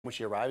when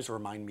she arrives,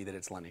 remind me that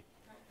it's Lenny.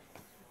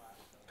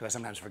 Because I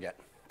sometimes forget.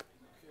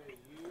 Okay,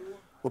 you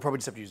We'll probably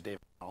just have to use Dave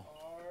are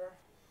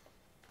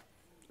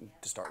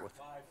to start with.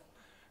 live.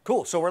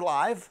 Cool, so we're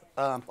live.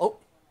 Oh,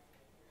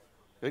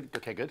 good,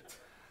 okay, good.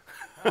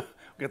 We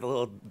got the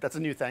little, that's a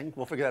new thing.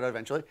 We'll figure that out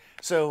eventually.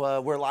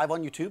 So we're live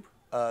on YouTube.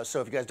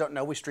 So if you guys don't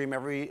know, we stream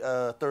every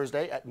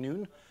Thursday at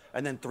noon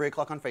and then 3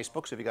 o'clock on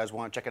Facebook. So if you guys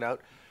want to check it out,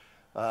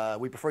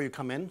 we prefer you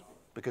come in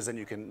because then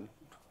you can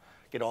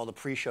get all the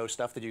pre-show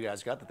stuff that you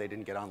guys got that they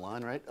didn't get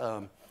online, right?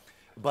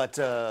 But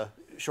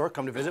sure,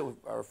 come to visit with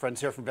our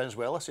friends here from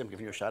Venezuela. See, I'm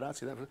giving you a shout out.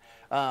 See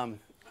that?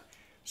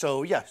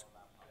 So yes.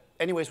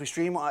 Anyways, we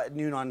stream at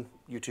noon on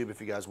YouTube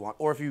if you guys want.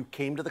 Or if you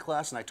came to the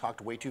class and I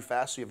talked way too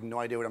fast so you have no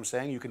idea what I'm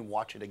saying, you can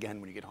watch it again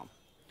when you get home.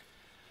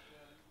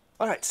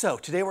 All right, so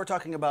today we're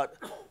talking about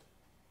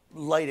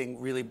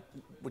lighting, really,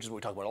 which is what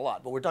we talk about a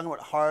lot. But we're talking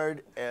about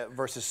hard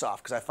versus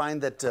soft, because I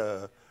find that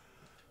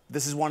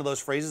this is one of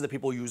those phrases that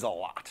people use a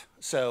lot.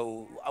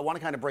 So I want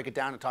to kind of break it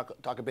down and talk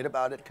a bit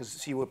about it, because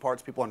see what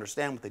parts people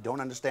understand, what they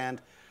don't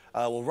understand.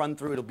 We'll run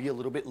through. It'll be a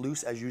little bit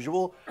loose as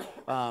usual.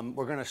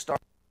 We're going to start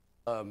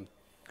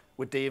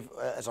with Dave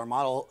as our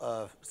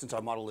model, since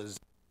our model is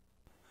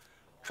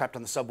trapped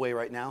on the subway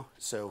right now.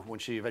 So when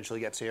she eventually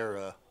gets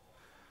here,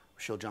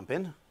 she'll jump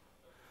in.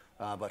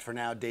 But for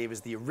now, Dave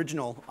is the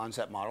original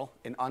OnSet model.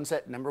 In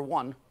OnSet number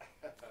 1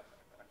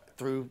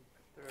 through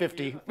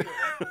 50,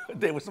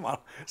 Dave was the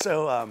model.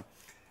 So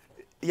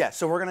yeah,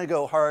 so we're going to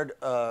go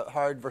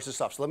hard versus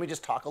soft. So let me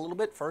just talk a little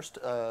bit first,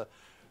 so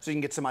you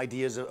can get some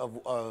ideas of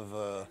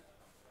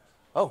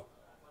oh,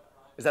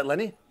 is that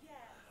Lenny? Yeah.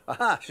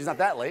 Aha, she's not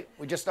that late.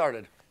 We just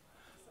started.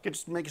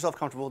 Just make yourself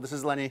comfortable. This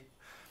is Lenny.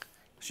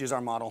 She's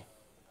our model.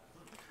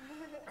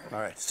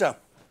 All right, so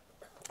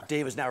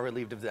Dave is now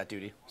relieved of that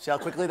duty. See how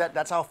quickly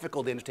that's how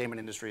fickle the entertainment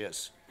industry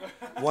is.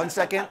 1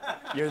 second,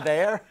 you're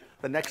there.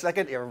 The next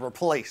second, you're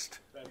replaced.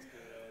 That's good.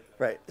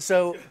 Right.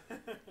 So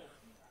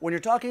when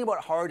you're talking about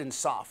hard and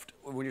soft,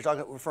 when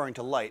you're referring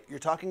to light, you're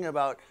talking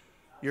about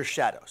your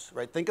shadows,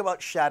 right? Think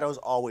about shadows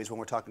always when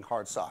we're talking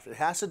hard, soft. It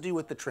has to do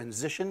with the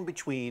transition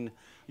between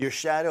your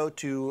shadow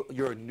to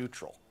your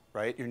neutral,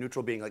 right? Your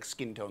neutral being like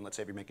skin tone, let's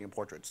say if you're making a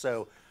portrait.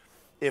 So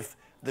if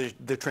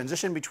the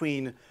transition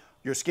between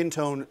your skin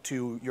tone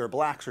to your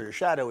blacks or your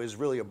shadow is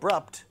really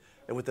abrupt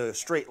and with a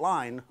straight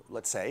line,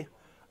 let's say,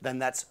 then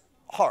that's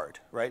hard,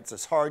 right? It's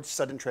this hard,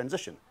 sudden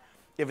transition.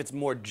 If it's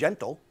more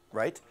gentle,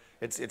 right?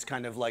 It's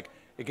kind of like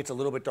it gets a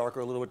little bit darker,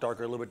 a little bit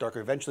darker, a little bit darker,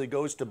 eventually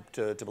goes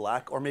to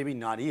black, or maybe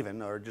not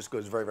even, or just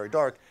goes very, very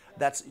dark.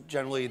 That's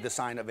generally the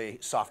sign of a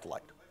soft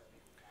light.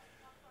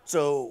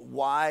 So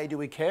why do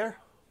we care?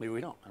 Maybe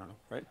we don't, I don't know,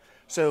 right?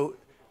 So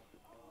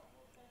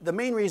the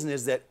main reason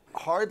is that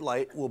hard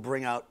light will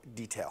bring out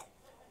detail,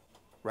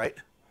 right?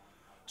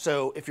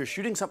 So if you're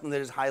shooting something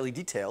that is highly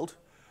detailed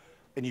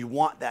and you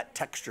want that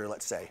texture,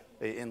 let's say,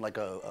 in like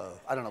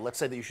I don't know, let's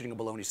say that you're shooting a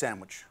bologna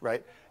sandwich,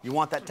 right? You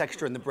want that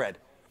texture in the bread.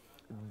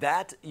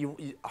 That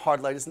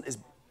hard light is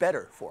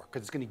better for,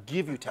 because it's going to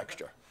give you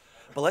texture.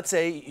 But let's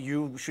say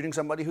you're shooting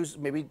somebody who's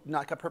maybe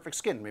not got perfect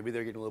skin. Maybe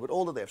they're getting a little bit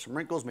older, they have some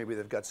wrinkles, maybe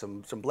they've got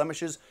some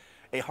blemishes.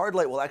 A hard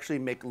light will actually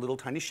make little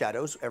tiny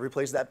shadows every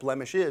place that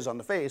blemish is on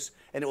the face,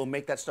 and it will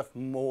make that stuff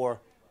more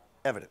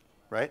evident,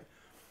 right?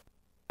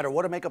 No matter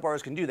what a makeup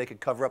artist can do, they could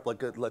cover up,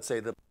 like let's say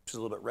the is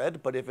a little bit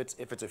red, but if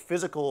it's a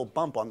physical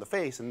bump on the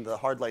face and the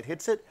hard light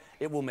hits it,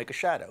 it will make a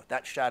shadow.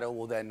 That shadow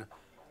will then,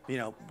 you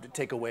know,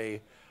 take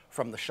away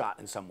from the shot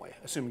in some way,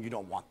 assuming you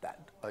don't want that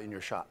in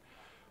your shot.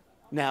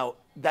 Now,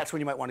 that's when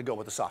you might want to go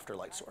with a softer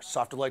light source.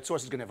 Softer light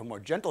source is going to have a more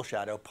gentle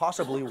shadow,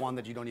 possibly one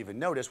that you don't even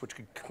notice, which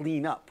could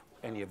clean up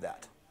any of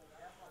that.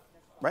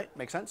 Right?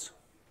 Make sense?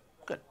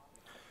 Good.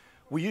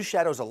 We use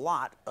shadows a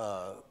lot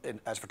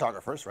as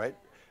photographers, right?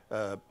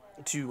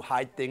 To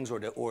hide things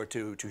or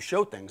to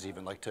show things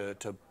even, like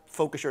to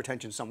focus your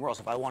attention somewhere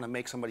else. If I want to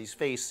make somebody's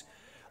face,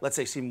 let's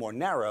say, seem more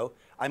narrow,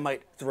 I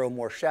might throw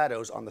more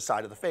shadows on the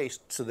side of the face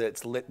so that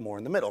it's lit more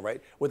in the middle,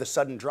 right? With a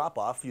sudden drop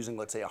off using,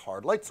 let's say, a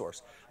hard light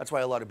source. That's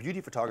why a lot of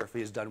beauty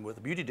photography is done with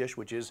a beauty dish,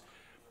 which is,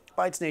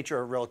 by its nature,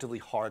 a relatively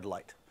hard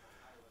light.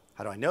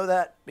 How do I know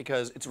that?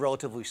 Because it's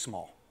relatively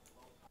small.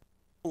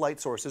 Light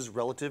sources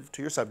relative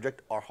to your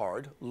subject are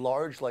hard.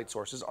 Large light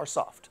sources are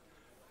soft.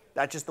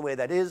 That's just the way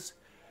that is.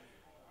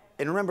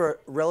 And remember,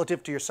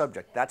 relative to your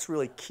subject, that's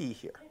really key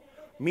here.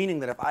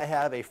 Meaning that if I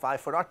have a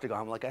 5-foot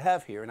octagon like I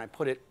have here and I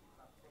put it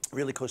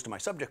really close to my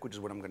subject, which is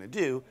what I'm going to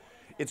do,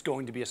 it's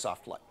going to be a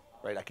soft light,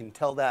 right? I can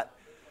tell that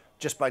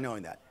just by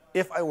knowing that.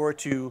 If I were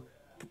to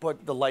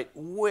put the light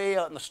way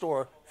out in the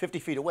store 50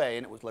 feet away,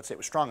 and it was, let's say it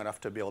was strong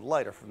enough to be able to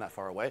light her from that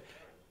far away,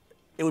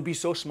 it would be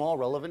so small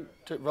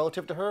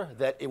relative to her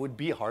that it would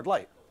be a hard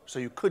light. So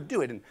you could do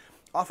it. And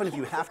often if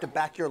you have to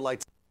back your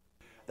lights,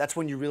 that's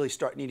when you really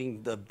start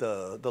needing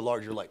the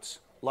larger lights.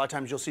 A lot of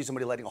times you'll see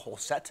somebody lighting a whole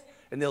set,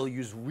 and they'll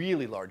use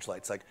really large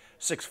lights, like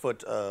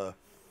 6-foot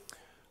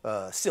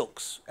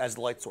silks as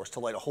the light source to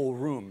light a whole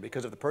room,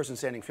 because if the person's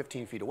standing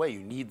 15 feet away,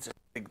 you need a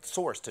big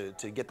source to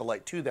get the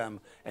light to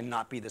them and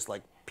not be this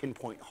like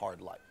pinpoint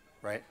hard light,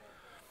 right?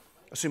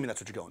 Assuming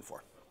that's what you're going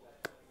for.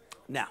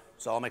 Now,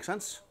 does that all make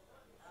sense?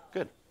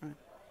 Good. All right.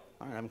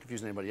 All right, I haven't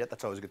confused anybody yet.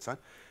 That's always a good sign.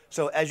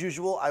 So as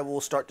usual, I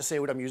will start to say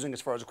what I'm using as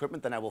far as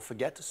equipment, then I will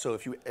forget. So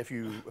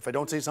if I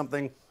don't say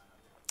something,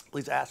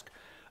 please ask,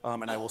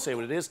 and I will say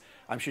what it is.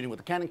 I'm shooting with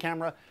a Canon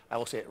camera. I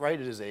will say it right.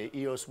 It is a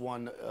EOS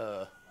 1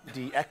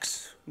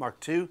 DX Mark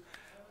II.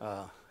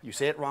 You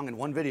say it wrong in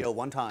one video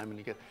one time, and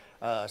you get.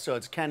 So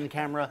it's a Canon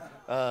camera.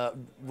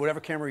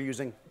 Whatever camera you're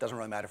using, doesn't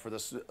really matter for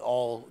this.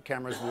 All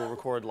cameras will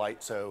record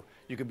light, so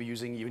you could be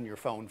using even your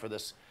phone for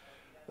this.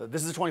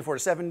 This is a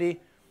 24-70.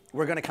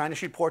 We're going to kind of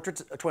shoot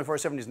portraits. A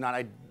 24-70 is not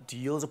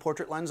ideal as a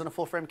portrait lens on a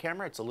full-frame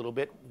camera. It's a little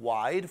bit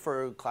wide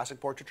for classic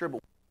portraiture, but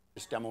we're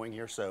just demoing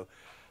here, so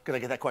because I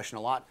get that question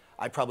a lot,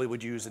 I probably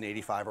would use an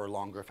 85 or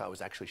longer if I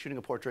was actually shooting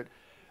a portrait.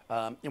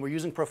 And we're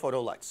using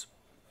Profoto lights.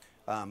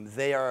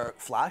 They are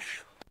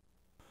flash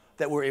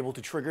that we're able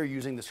to trigger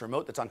using this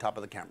remote that's on top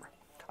of the camera.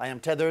 I am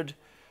tethered,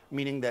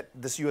 meaning that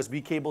this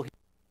USB cable here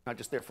is not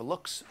just there for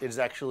looks. It is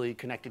actually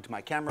connected to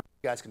my camera.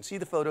 You guys can see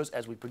the photos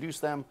as we produce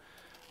them.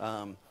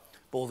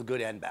 Both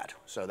good and bad,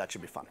 so that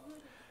should be fun.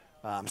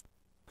 I'm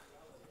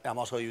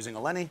also using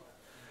a Lenny.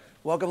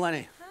 Welcome,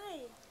 Lenny. Hi.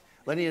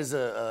 Lenny is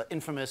an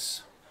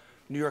infamous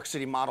New York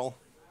City model,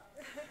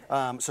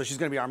 so she's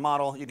going to be our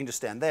model. You can just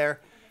stand there.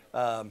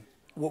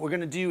 What we're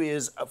going to do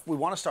is, if we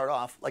want to start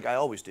off, like I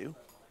always do,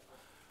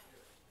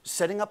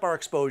 setting up our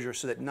exposure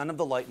so that none of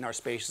the light in our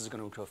space is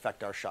going to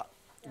affect our shot,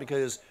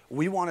 because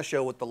we want to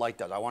show what the light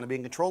does. I want to be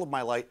in control of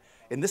my light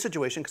in this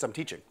situation because I'm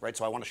teaching, right?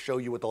 So I want to show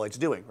you what the light's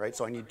doing, right?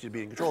 So I need to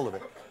be in control of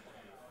it.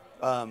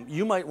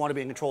 You might want to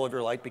be in control of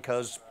your light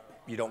because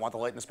you don't want the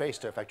light in the space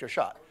to affect your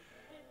shot.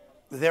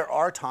 There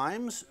are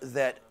times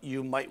that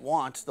you might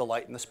want the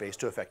light in the space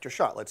to affect your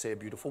shot. Let's say a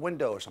beautiful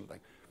window or something.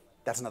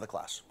 That's another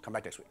class. Come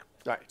back next week.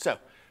 All right, so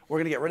we're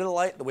going to get rid of the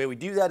light. The way we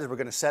do that is we're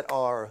going to set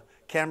our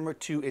camera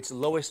to its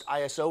lowest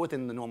ISO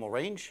within the normal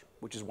range,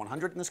 which is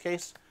 100 in this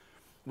case.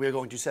 We are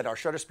going to set our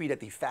shutter speed at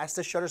the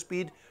fastest shutter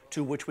speed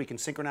to which we can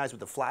synchronize with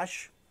the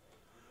flash,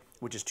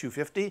 which is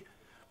 250.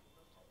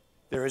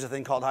 There is a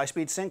thing called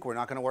high-speed sync. We're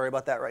not going to worry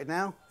about that right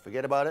now.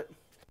 Forget about it.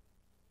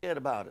 Forget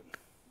about it.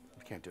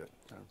 You can't do it.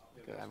 So,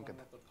 I haven't got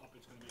that.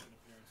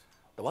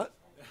 The what?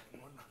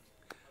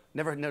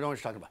 Never know what you're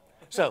talking about.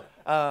 So,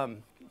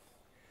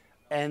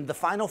 and the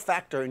final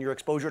factor in your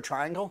exposure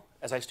triangle,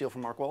 as I steal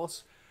from Mark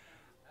Wallace,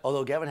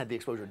 although Gavin had the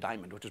exposure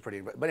diamond, which is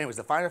pretty, but anyways,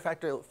 the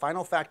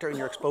final factor in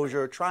your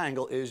exposure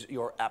triangle is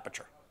your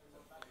aperture.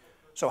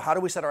 So how do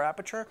we set our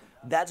aperture?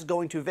 That's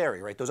going to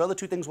vary, right? Those other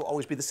two things will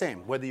always be the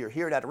same. Whether you're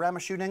here at Adorama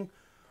shooting,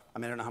 I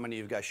mean, I don't know how many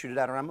of you guys shoot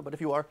at Adorama, but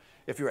if you are,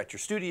 if you're at your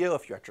studio,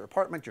 if you're at your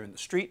apartment, you're in the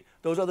street,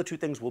 those other two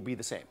things will be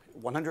the same.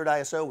 100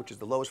 ISO, which is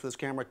the lowest for this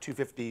camera,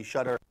 250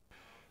 shutter,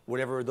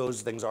 whatever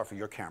those things are for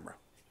your camera.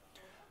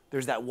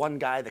 There's that one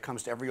guy that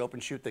comes to every open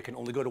shoot that can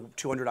only go to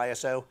 200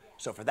 ISO.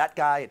 So for that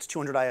guy, it's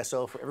 200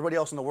 ISO. For everybody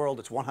else in the world,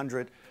 it's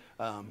 100.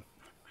 You know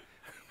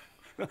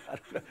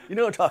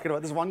what I'm talking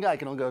about. This one guy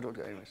can only go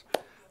to, anyways.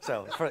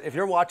 So if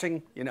you're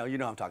watching, you know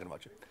I'm talking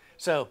about you.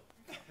 So,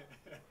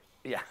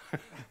 yeah.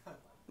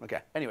 Okay,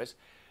 anyways.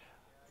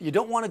 You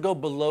don't want to go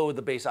below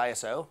the base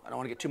ISO. I don't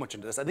want to get too much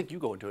into this. I think you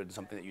go into it in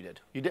something that you did.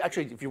 You did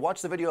actually, if you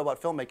watch the video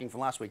about filmmaking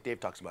from last week, Dave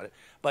talks about it.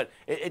 But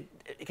it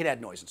can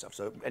add noise and stuff.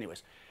 So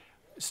anyways,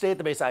 stay at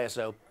the base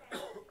ISO.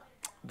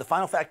 The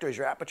final factor is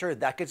your aperture.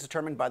 That gets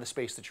determined by the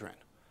space that you're in.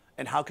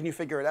 And how can you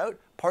figure it out?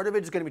 Part of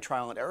it is going to be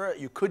trial and error.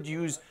 You could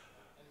use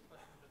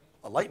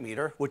a light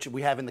meter, which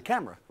we have in the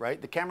camera,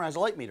 right? The camera has a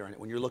light meter in it.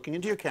 When you're looking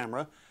into your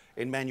camera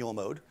in manual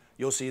mode,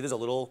 you'll see there's a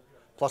little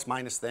plus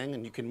minus thing,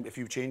 and you can, if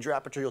you change your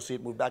aperture, you'll see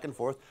it move back and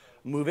forth.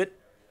 Move it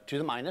to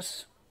the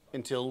minus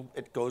until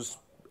it goes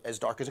as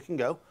dark as it can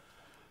go.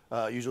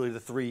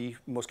 Usually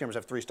most cameras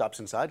have 3 stops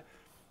inside.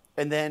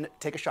 And then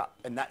take a shot,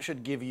 and that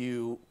should give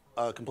you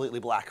a completely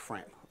black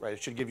frame, right?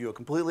 It should give you a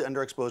completely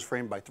underexposed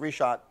frame by 3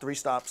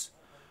 stops.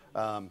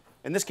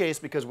 In this case,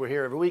 because we're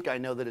here every week, I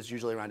know that it's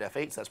usually around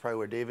f8, so that's probably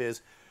where Dave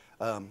is.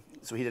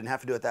 So he didn't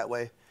have to do it that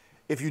way.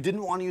 If you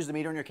didn't want to use the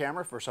meter on your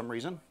camera for some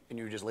reason, and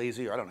you were just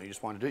lazy, or I don't know, you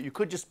just wanted to do it, you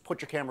could just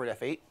put your camera at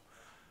f8.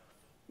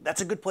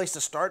 That's a good place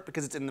to start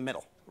because it's in the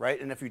middle,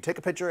 right? And if you take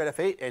a picture at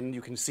f8 and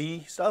you can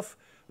see stuff,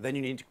 then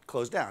you need to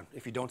close down.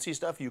 If you don't see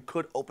stuff, you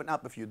could open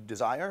up if you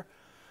desire.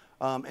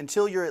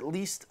 Until you're at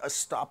least a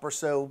stop or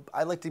so.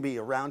 I like to be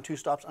around 2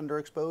 stops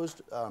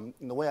underexposed.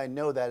 And the way I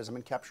know that is I'm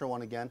in Capture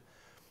One again.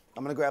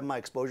 I'm going to grab my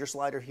exposure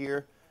slider here,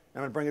 and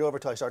I'm going to bring it over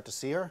until I start to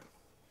see her.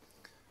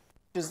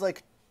 Which is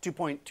like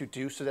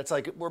 2.22, so that's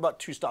like we're about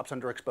 2 stops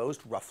underexposed,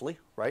 roughly,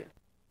 right?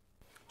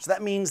 So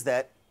that means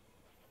that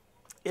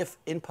if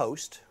in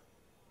post,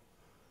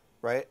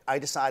 right, I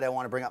decide I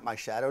want to bring up my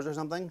shadows or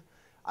something,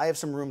 I have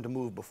some room to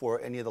move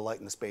before any of the light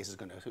in the space is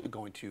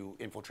going to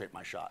infiltrate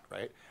my shot,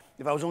 right?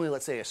 If I was only,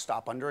 let's say, a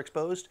stop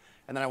underexposed,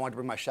 and then I wanted to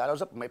bring my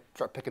shadows up, I might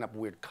start picking up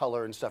weird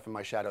color and stuff in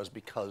my shadows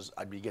because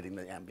I'd be getting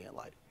the ambient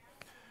light.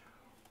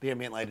 The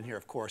ambient light in here,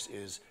 of course,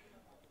 is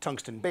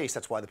tungsten base.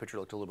 That's why the picture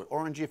looked a little bit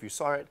orangey if you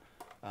saw it.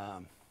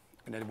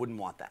 And I wouldn't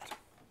want that.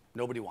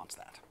 Nobody wants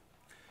that.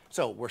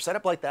 So we're set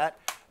up like that.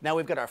 Now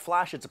we've got our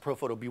flash. It's a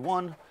Profoto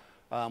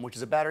B1, which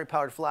is a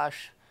battery-powered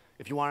flash.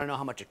 If you want to know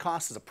how much it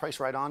costs, there's a price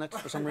right on it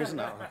for some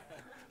reason.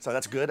 So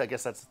that's good. I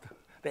guess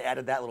they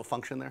added that little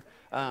function there.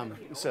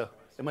 So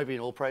it might be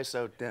an old price.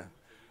 So yeah,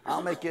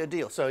 I'll make you a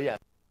deal. So yeah,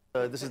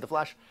 this is the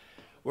flash.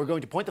 We're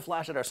going to point the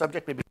flash at our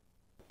subject, maybe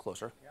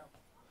closer.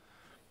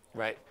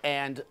 Right,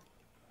 and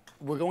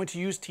we're going to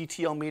use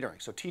TTL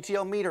metering. So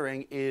TTL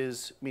metering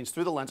means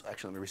through the lens.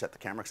 Actually, let me reset the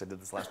camera because I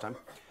did this last time.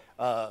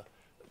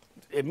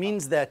 It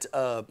means that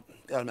I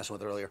was messing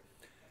with it earlier.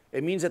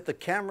 It means that the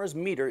camera's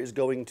meter is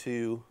going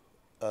to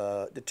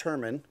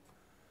determine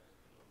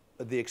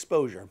the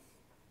exposure.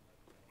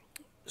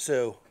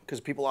 So, because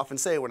people often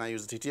say when I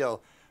use the TTL,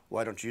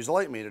 why don't you use a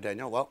light meter,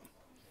 Daniel? Well,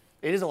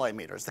 it is a light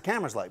meter. It's the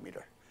camera's light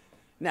meter.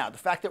 Now, the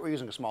fact that we're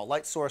using a small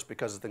light source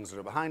because of things that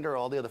are behind her,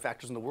 all the other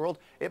factors in the world,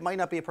 it might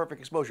not be a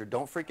perfect exposure.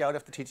 Don't freak out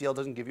if the TTL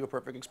doesn't give you a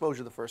perfect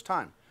exposure the first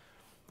time.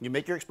 You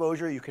make your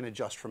exposure, you can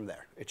adjust from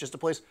there. It's just a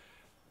place,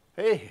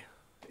 hey,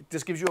 it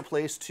just gives you a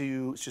place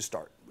to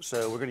start.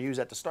 So we're going to use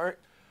that to start.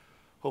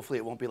 Hopefully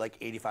it won't be like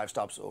 85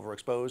 stops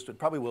overexposed. It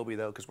probably will be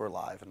though because we're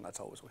live and that's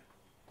always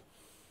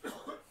way.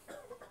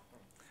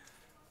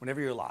 Whenever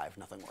you're live,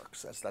 nothing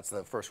works. That's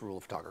the first rule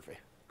of photography.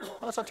 Well,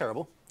 that's not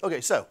terrible. Okay,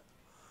 so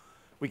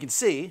we can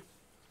see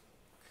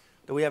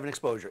that we have an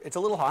exposure. It's a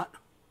little hot,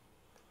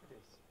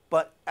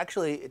 but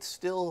actually it's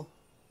still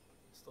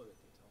Still got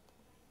detail.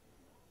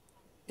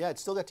 yeah,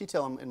 it's still got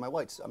detail in my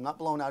whites. I'm not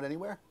blown out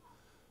anywhere.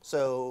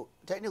 So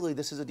technically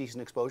this is a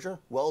decent exposure.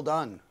 Well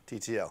done,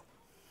 TTL.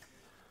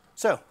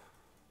 So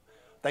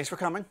thanks for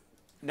coming.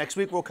 Next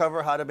week we'll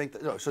cover how to make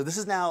so this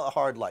is now a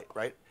hard light,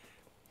 right?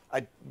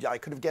 I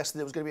could have guessed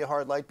that it was going to be a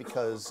hard light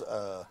because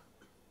of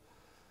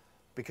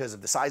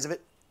the size of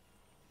it,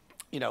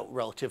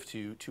 relative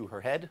to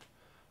her head,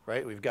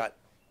 right? We've got,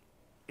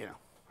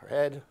 her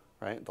head,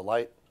 right, the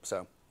light.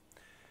 So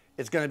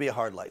it's going to be a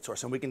hard light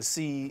source. And we can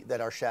see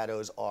that our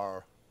shadows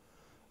our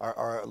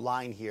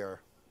line here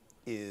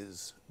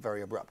is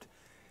very abrupt.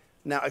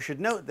 Now, I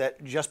should note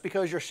that just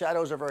because your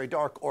shadows are very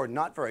dark or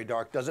not very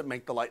dark doesn't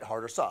make the light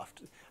hard or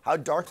soft. How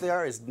dark they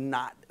are is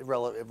not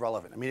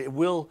relevant. I mean,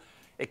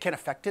 it can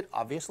affect it,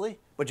 obviously,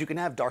 but you can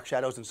have dark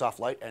shadows and soft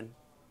light and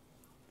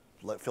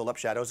filled up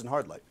shadows and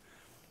hard light.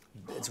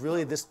 It's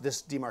really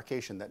this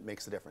demarcation that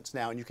makes the difference.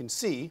 Now, and you can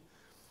see,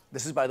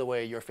 this is, by the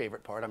way, your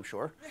favorite part, I'm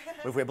sure.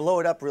 But if we blow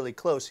it up really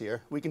close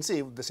here, we can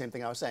see the same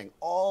thing I was saying.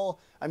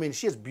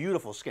 She has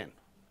beautiful skin.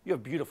 You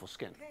have beautiful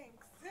skin.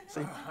 Thanks.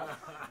 See?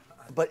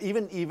 But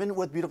even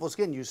with beautiful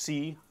skin, you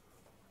see,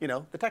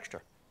 the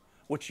texture,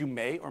 which you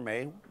may or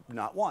may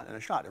not want in a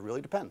shot. It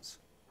really depends.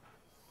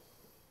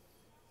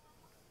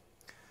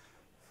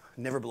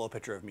 Never blow a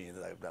picture of me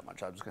that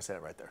much. I'm just going to say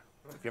it right there.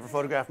 If you ever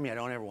photograph me, I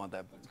don't ever want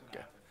that.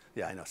 Okay.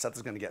 Yeah, I know. Seth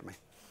is going to get me.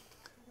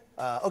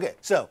 Okay,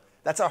 so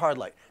that's our hard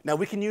light. Now,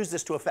 we can use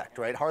this to effect,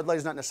 right? Hard light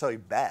is not necessarily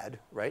bad,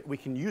 right? We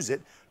can use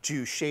it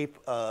to shape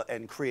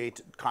and create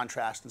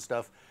contrast and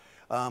stuff.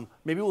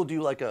 Maybe we'll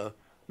do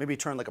maybe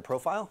turn like a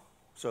profile,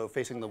 so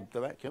facing the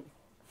back, yep.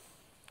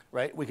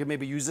 Right? We could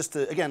maybe use this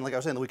to, again, like I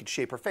was saying, we could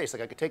shape her face.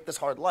 Like I could take this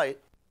hard light,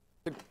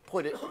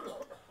 point it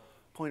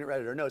right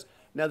at her nose.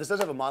 Now, this does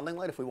have a modeling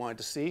light if we wanted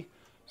to see.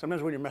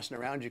 Sometimes when you're messing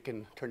around, you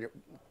can turn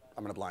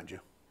I'm going to blind you.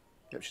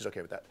 Yep, she's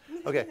okay with that.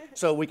 Okay,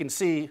 so we can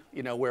see,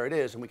 where it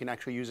is, and we can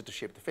actually use it to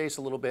shape the face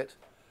a little bit.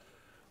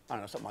 I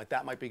don't know, something like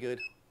that might be good.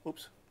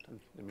 Oops,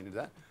 didn't mean to do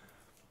that.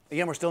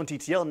 Again, we're still in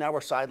TTL. Now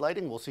we're side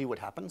lighting. We'll see what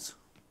happens.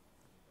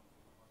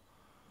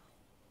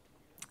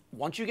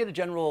 Once you get a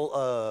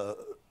general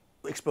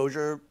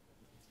exposure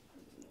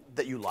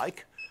that you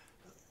like,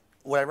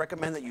 what I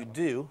recommend that you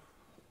do,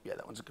 yeah,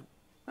 that one's good.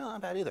 Well,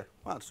 not bad either.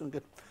 Wow, it's doing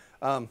good.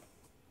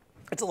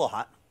 It's a little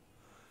hot.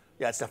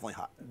 Yeah, it's definitely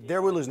hot.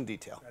 There we're losing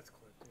detail. That's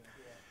clipped,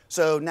 yeah.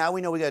 So now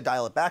we know we got to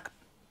dial it back.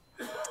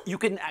 You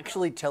can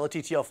actually tell a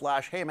TTL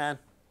flash, hey man,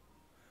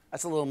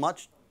 that's a little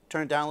much.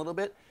 Turn it down a little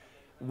bit,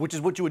 which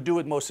is what you would do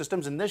with most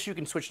systems. And this you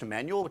can switch to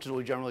manual, which is what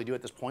we generally do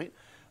at this point.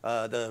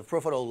 The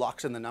Profoto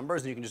locks in the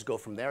numbers, and you can just go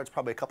from there. It's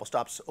probably a couple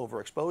stops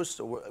overexposed,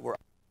 so we're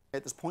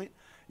at this point.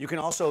 You can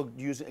also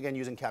use, again,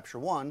 using Capture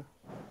One,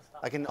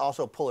 I can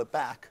also pull it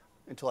back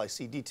until I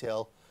see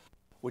detail,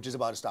 which is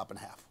about a stop and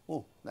a half.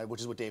 Ooh, which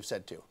is what Dave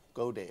said too.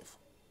 Go, Dave.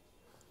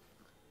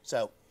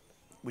 So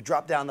we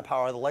drop down the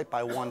power of the light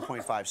by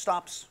 1.5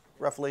 stops,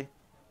 roughly.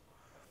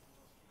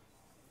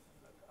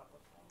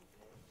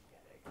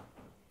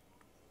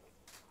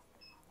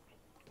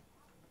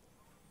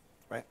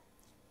 Right?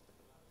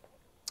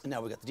 And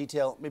now we got the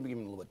detail. Maybe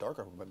even a little bit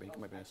darker. Might be nice.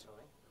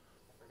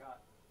 I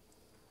forgot.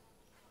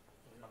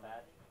 My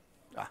bad.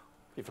 Ah,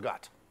 you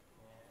forgot.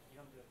 Yeah, you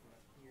don't do it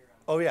from here.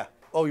 Oh, yeah.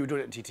 Oh, you were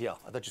doing it in TTL.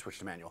 I thought you switched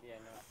to manual. Yeah,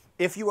 no.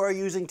 If you are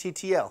using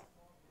TTL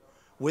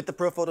with the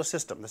Profoto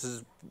system, this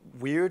is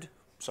weird,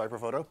 sorry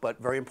Profoto,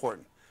 but very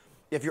important.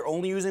 If you're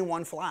only using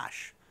one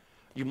flash,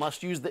 you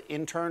must use the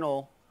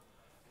internal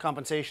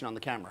compensation on the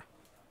camera,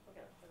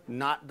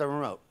 not the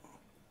remote.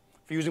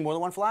 If you're using more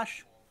than one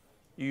flash,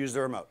 you use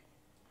the remote.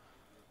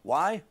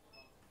 Why? You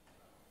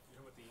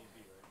know what the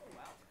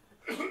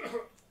EV,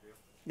 right?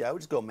 Yeah, I would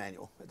just go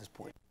manual at this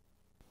point.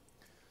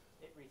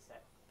 It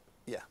reset.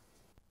 Yeah.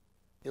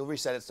 It'll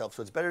reset itself,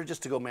 so it's better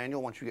just to go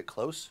manual once you get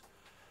close.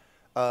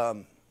 As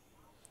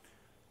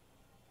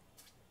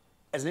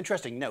an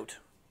interesting note,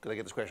 because I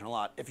get this question a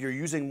lot, if you're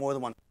using more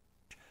than one,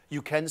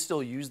 you can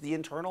still use the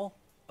internal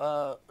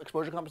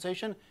exposure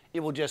compensation. It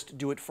will just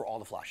do it for all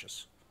the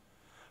flashes.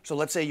 So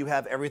let's say you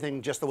have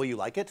everything just the way you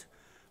like it,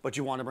 but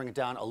you want to bring it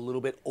down a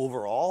little bit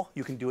overall,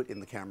 you can do it in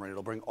the camera, and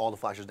it'll bring all the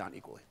flashes down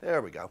equally.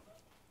 There we go.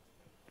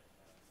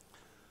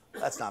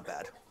 That's not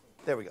bad.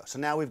 There we go. So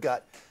now we've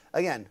got,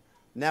 again,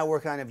 now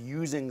we're kind of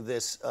using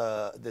this,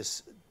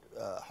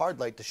 hard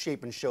light to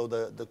shape and show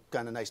the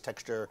kind of nice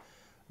texture,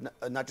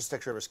 not just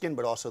texture of her skin,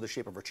 but also the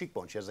shape of her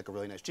cheekbone. She has like a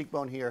really nice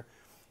cheekbone here.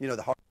 You know,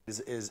 the hard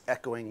light is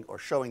echoing or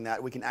showing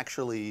that. We can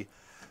actually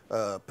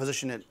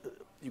position it,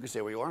 you can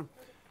stay where you are.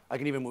 I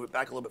can even move it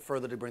back a little bit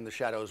further to bring the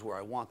shadows where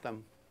I want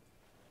them.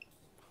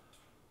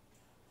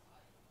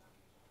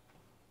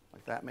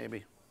 Like that,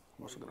 maybe.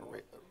 I'm also going to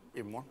raise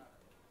even more.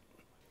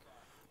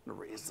 I'm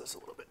going to raise this a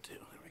little bit too.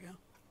 There we go.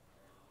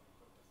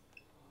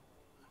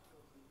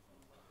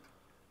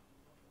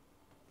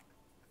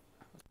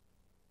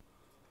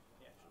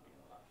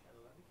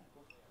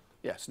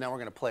 Yeah, so now we're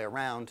going to play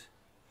around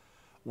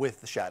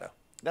with the shadow.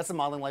 That's the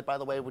modeling light, by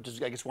the way, which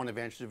is, I guess, one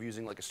advantage of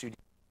using like a studio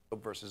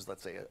versus,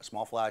 let's say, a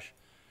small flash.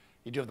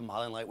 You do have the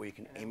modeling light where you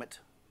can aim it.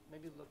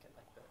 Maybe look at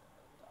like the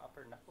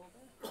upper knuckle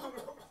there.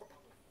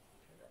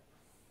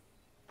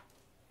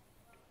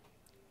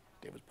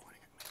 Dave was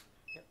pointing at me.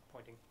 Yep,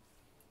 pointing.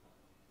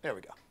 There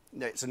we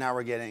go. So now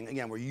we're getting,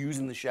 again, we're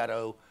using the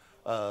shadow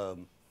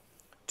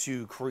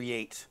to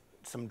create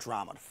some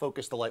drama, to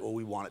focus the light where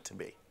we want it to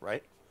be,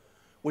 right?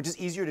 Which is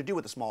easier to do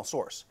with a small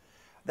source.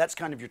 That's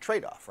kind of your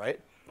trade-off,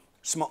 right?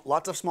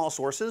 Lots of small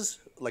sources,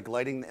 like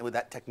lighting with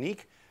that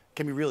technique,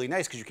 can be really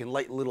nice because you can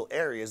light little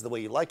areas the way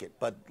you like it,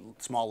 but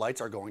small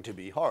lights are going to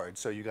be hard,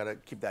 so you got to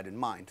keep that in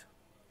mind.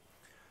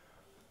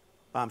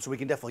 So we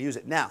can definitely use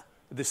it. Now,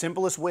 the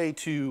simplest way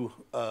to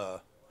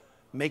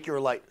make your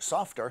light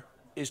softer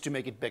is to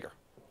make it bigger.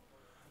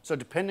 So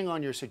depending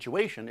on your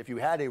situation, if you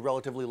had a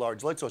relatively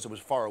large light source that was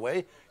far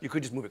away, you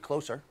could just move it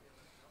closer.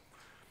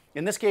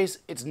 In this case,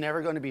 it's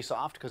never going to be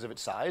soft because of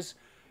its size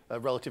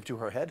relative to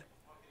her head.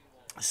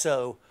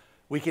 So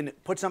we can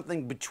put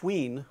something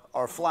between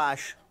our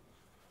flash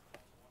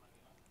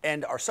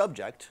and our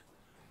subject,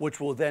 which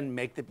will then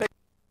make the big.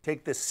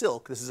 Take this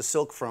silk. This is a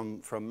silk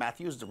from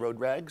Matthews, the Road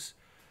Rags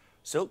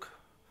silk.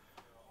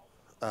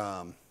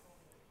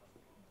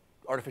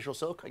 Artificial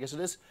silk, I guess it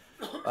is.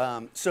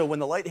 So when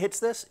the light hits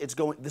this,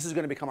 this is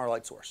going to become our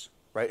light source,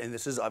 right? And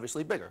this is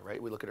obviously bigger,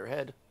 right? We look at her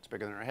head. It's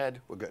bigger than her head.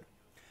 We're good.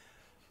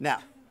 Now,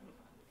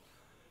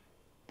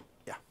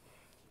 yeah,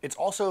 it's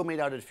also made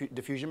out of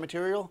diffusion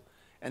material,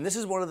 and this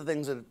is one of the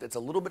things that's a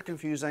little bit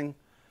confusing.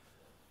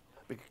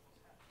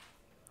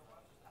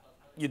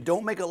 You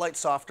don't make a light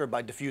softer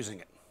by diffusing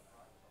it,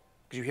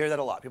 because you hear that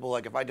a lot. People are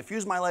like, if I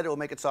diffuse my light, it will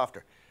make it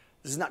softer.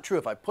 This is not true.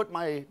 If I put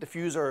my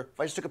diffuser, if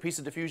I just took a piece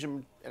of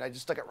diffusion and I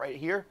just stuck it right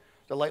here,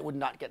 the light would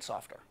not get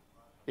softer.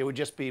 It would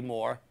just be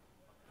more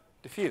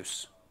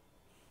diffuse,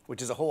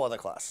 which is a whole other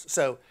class.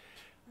 So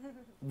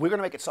we're going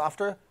to make it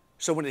softer.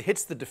 So when it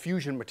hits the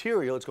diffusion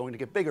material, it's going to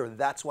get bigger.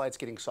 That's why it's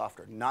getting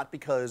softer, not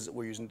because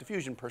we're using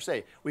diffusion per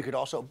se. We could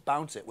also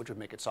bounce it, which would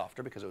make it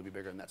softer because it would be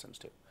bigger in that sense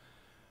too.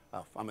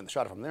 Oh, I'm in the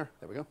shot from there.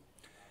 There we go.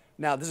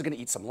 Now this is going to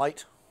eat some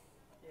light.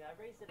 Yeah,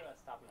 I raised it about a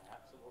stop and a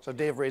half. So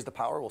Dave raised the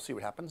power. We'll see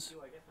what happens. You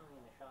are definitely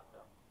in the shot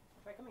though.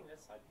 Try coming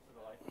this side for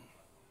the light.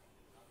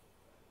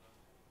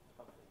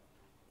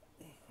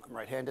 I'm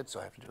right-handed, so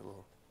I have to do a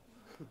little.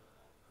 And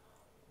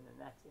then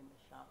that's in the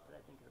shot, but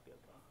I think it'll be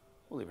okay.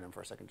 We'll leave it in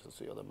for a second just to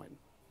see how that might.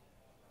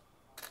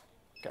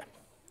 Okay.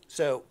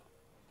 So,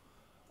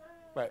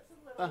 right.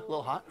 A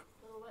little hot.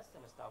 A little less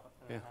than a stop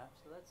and a half,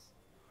 so that's.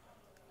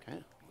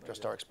 Okay.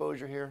 Adjust our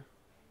exposure here.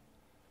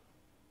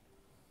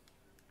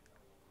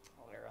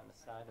 I'll err on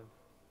the side of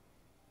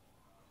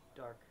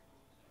dark.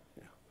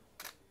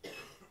 Yeah.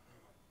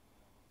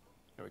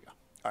 There we go.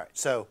 All right.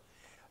 So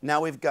now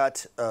we've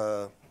got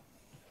a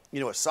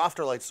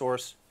softer light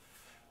source,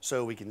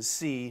 so we can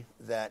see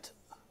that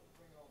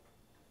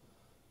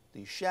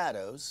the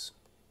shadows,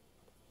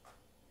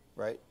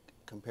 right,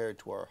 compared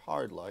to our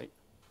hard light,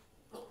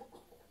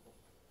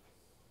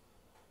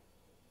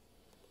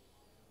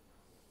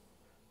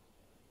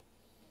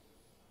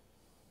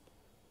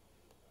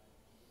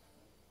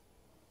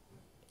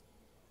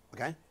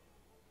 okay?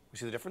 You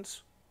see the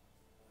difference?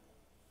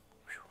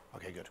 Whew.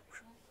 Okay, good.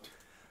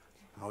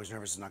 I'm always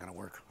nervous it's not going to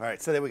work. All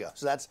right, so there we go.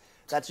 So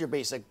that's your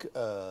basic,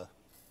 your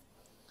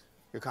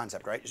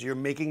concept, right? So you're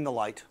making the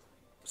light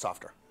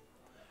softer.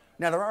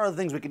 Now, there are other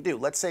things we can do.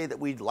 Let's say that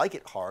we like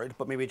it hard,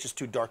 but maybe it's just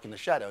too dark in the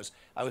shadows.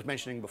 I was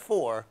mentioning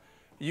before,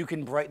 you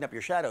can brighten up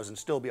your shadows and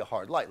still be a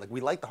hard light. Like,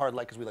 we like the hard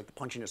light because we like the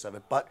punchiness of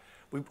it, but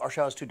our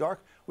shadow's too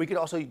dark. We could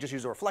also just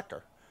use a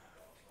reflector,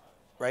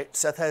 right?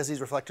 Seth has these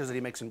reflectors that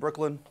he makes in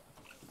Brooklyn.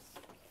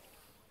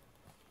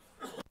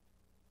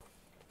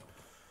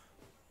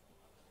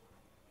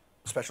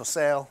 Special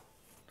sale.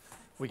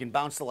 We can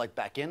bounce the light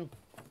back in,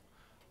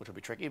 which will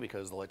be tricky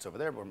because the light's over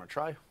there, but I'm going to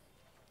try.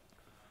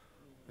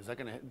 Is that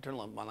going to turn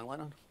my light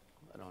on?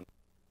 I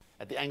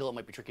At the angle, it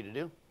might be tricky to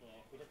do. Yeah,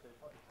 we have to.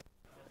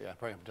 Yeah,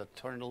 probably have to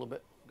turn it a little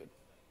bit. Good.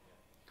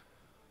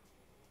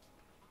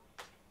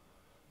 All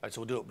right,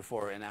 so we'll do it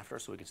before and after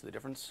so we can see the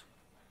difference.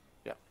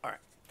 Yeah, all right.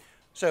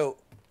 So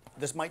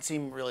this might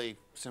seem really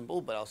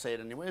simple, but I'll say it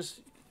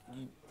anyways.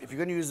 If you're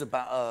going to use a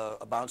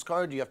bounce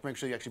card, you have to make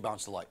sure you actually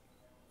bounce the light.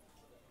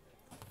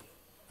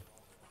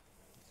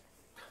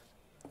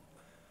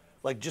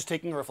 Like just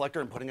taking a reflector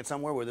and putting it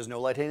somewhere where there's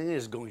no light hitting it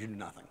is going to do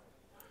nothing.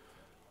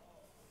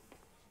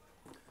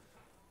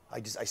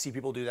 I see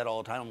people do that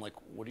all the time. I'm like,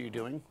 what are you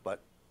doing? But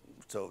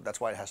so that's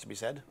why it has to be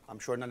said. I'm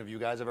sure none of you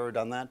guys have ever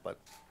done that, but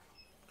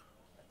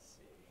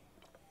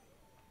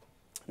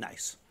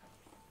nice.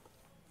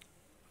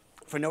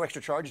 For no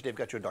extra charge, they've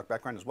got you a dark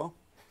background as well.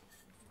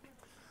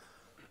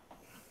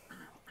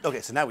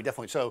 Okay, so now we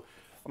definitely, so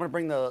I'm going to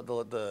bring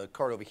the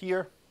card over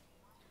here.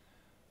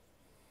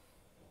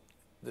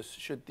 This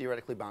should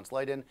theoretically bounce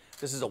light in.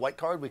 This is a white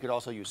card. We could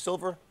also use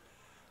silver,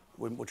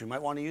 which we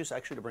might want to use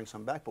actually to bring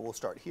some back, but we'll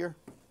start here.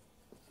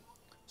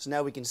 So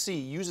now we can see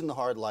using the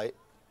hard light,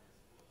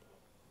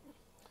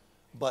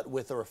 but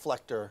with a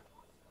reflector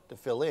to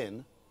fill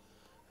in,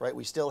 right?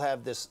 We still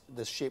have this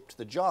shape to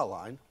the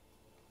jawline.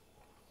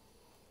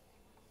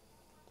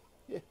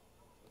 Yeah.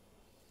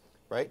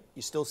 Right?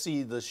 You still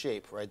see the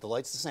shape, right? The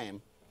light's the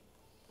same,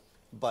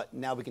 but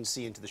now we can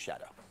see into the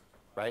shadow,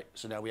 right?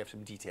 So now we have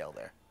some detail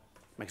there.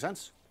 Make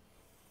sense?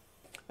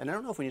 And I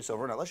don't know if we need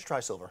silver or not. Let's try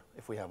silver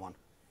if we have one,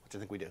 which I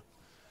think we do.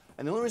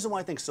 And the only reason why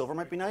I think silver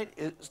might be nice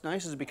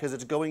is because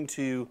it's going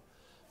to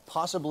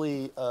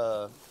possibly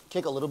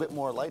kick a little bit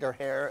more light. Her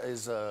hair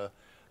is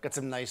got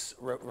some nice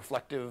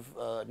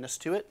reflectiveness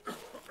to it.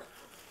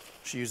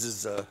 She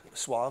uses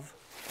Suave.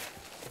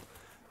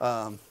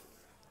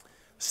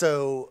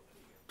 So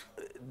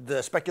the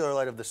specular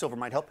light of the silver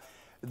might help.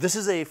 This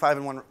is a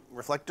 5-in-1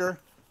 reflector.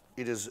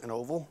 It is an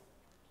oval,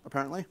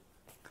 apparently.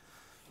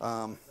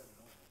 I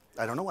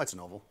don't know why it's an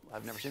oval.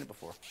 I've never seen it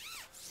before.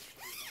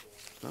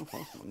 Oh,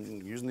 well,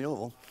 I'm using the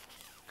oval.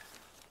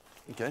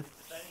 Okay.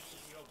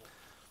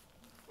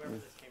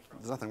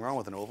 There's nothing wrong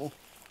with an oval.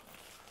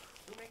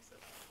 Who makes it?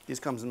 These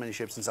comes in many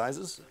shapes and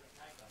sizes.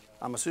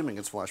 I'm assuming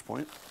it's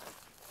Flashpoint.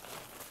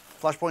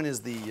 Flashpoint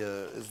is the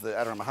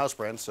Adorama house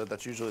brand, so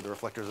that's usually the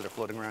reflectors that are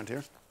floating around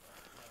here.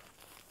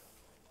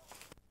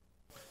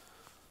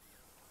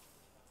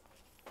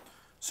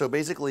 So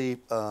basically,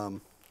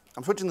 I'm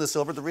switching to the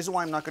silver. The reason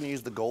why I'm not going to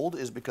use the gold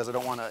is because I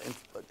don't want to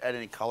add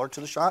any color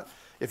to the shot.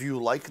 If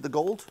you like the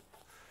gold,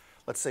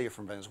 let's say you're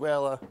from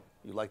Venezuela,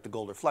 you like the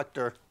gold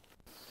reflector,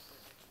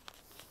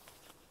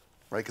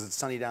 right? Because it's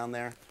sunny down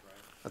there.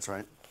 That's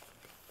right.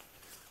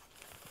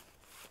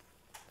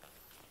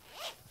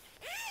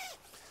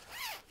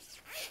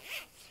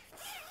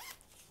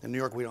 In New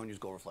York, we don't use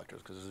gold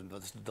reflectors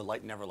because the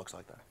light never looks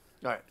like that.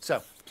 All right,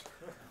 so.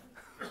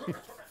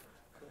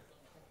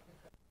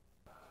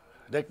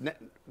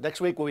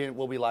 Next week,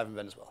 we'll be live in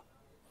Venezuela.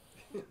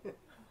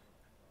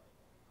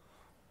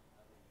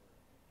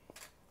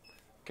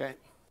 Okay.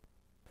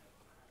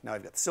 Now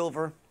I've got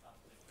silver.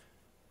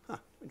 Huh,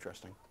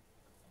 interesting.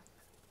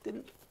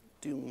 Didn't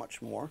do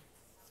much more,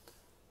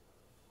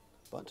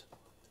 but.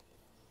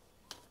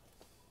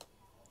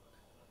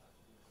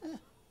 Angle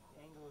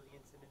of the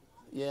incident.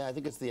 Yeah, I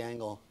think it's the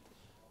angle.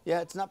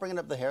 Yeah, it's not bringing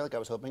up the hair like I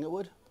was hoping it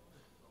would.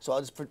 So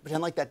I'll just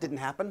pretend like that didn't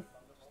happen.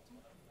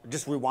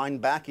 Just rewind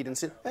back. You didn't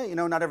see it. Hey, you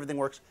know, not everything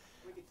works.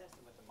 We could test it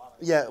with the model.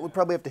 Yeah, we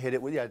probably have to hit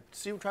it with, try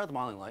with the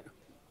modeling light.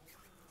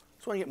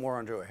 Just want to get more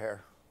under her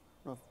hair.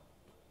 Oh. Am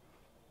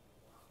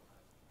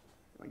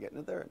I getting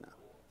it there or no?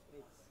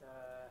 It's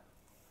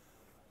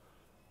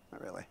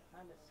Not really.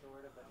 kind of,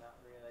 sort of, but not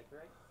really. Like,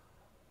 right?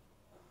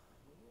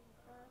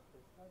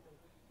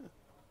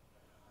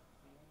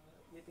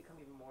 You have to come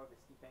even more of a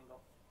steep angle.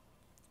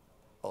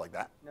 Oh, like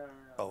that? No.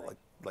 Oh,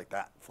 like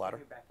that? Flatter?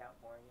 Maybe back out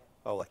more, yeah.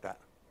 Oh, like that?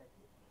 They're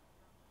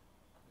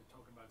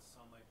talking about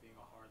sunlight being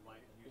a hard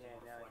light and using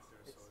Yeah, no,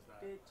 reflectors, it's so is a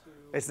that... bit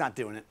too... It's not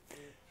doing it.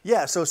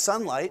 Yeah, so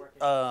sunlight,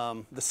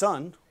 the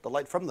sun, the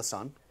light from the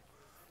sun,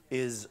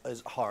 is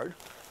hard,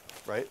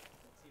 right?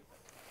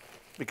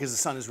 Because the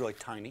sun is really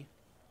tiny.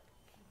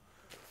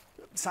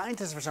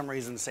 Scientists, for some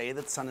reason, say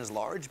that the sun is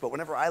large, but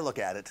whenever I look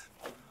at it,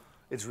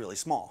 it's really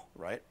small,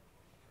 right?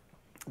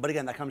 But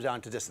again, that comes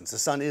down to distance. The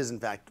sun is, in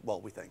fact,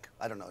 well, we think.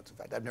 I don't know. It's in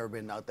fact, I've never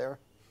been out there,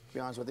 to be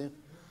honest with you.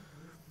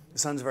 The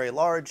sun's very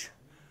large,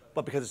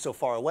 but because it's so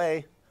far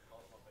away,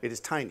 it is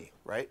tiny,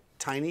 right?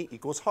 Tiny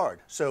equals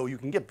hard. So you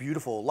can get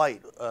beautiful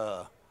light,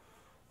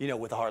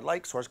 with a hard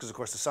light source, because of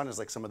course the sun is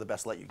like some of the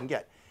best light you can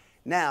get.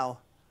 Now,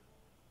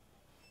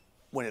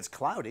 when it's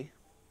cloudy,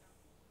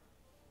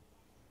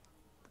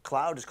 the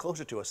cloud is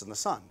closer to us than the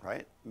sun,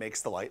 right?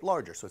 Makes the light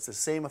larger. So it's the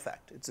same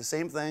effect. It's the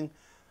same thing.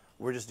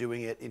 We're just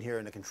doing it in here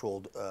in a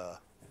controlled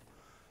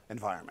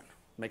environment.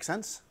 Make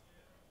sense?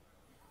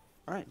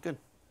 All right, good.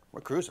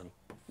 We're cruising.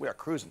 We are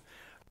cruising.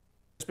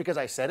 Just because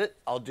I said it,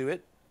 I'll do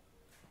it.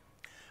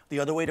 The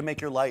other way to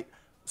make your light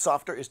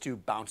softer is to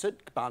bounce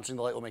it. Bouncing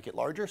the light will make it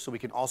larger. So we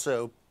can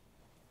also,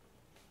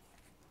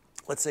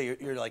 let's say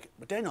you're like,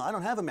 but Daniel, I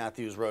don't have a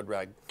Matthews Road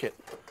Rag kit.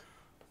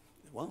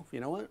 Well, you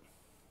know what?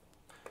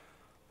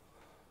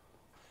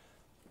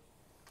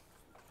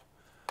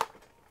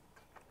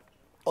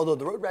 Although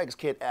the Road Rags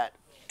kit at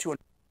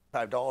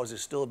 $205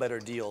 is still a better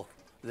deal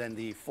than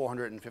the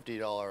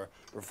 $450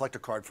 reflector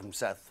card from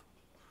Seth.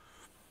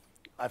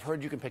 I've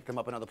heard you can pick them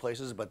up in other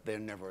places, but they're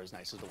never as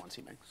nice as the ones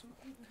he makes.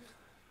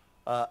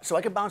 So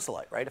I could bounce the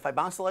light, right? If I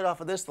bounce the light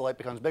off of this, the light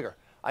becomes bigger.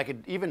 I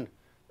could even,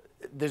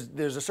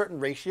 there's a certain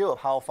ratio of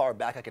how far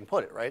back I can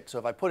put it, right? So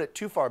if I put it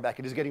too far back,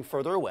 it is getting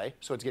further away,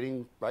 so it's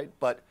getting, right?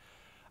 But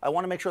I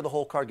want to make sure the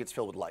whole card gets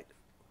filled with light.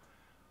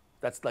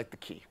 That's like the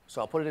key. So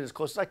I'll put it in as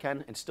close as I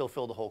can and still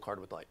fill the whole card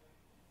with light,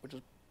 which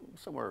is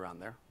somewhere around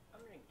there.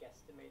 I'm going to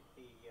guesstimate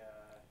the...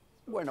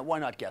 Why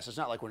not guess? It's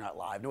not like we're not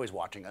live. Nobody's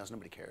watching us.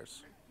 Nobody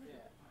cares.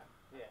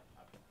 Yeah.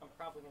 I'm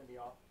probably going to be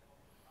off.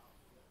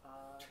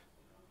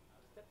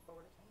 Step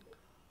forward a tiny bit.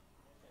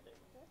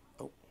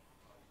 Oh.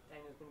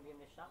 Daniel's going to be in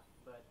this shot,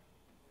 but...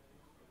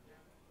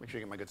 Make sure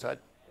you get my good side.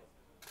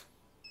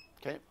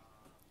 Okay.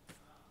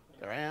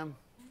 There I am.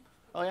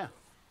 Oh, yeah.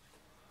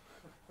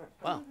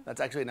 Wow,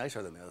 that's actually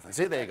nicer than the other thing.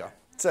 See, there you go.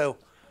 So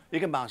you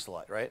can bounce the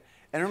light, right?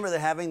 And remember that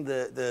having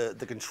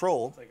the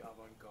control. It's like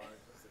avant-garde.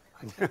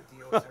 I can't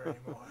deal with her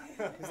anymore.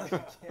 He's like,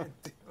 I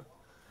can't deal.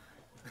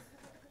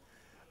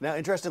 Now,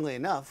 interestingly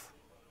enough,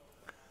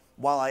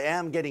 while I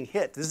am getting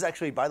hit, this is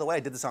actually, by the way,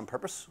 I did this on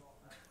purpose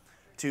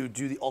to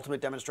do the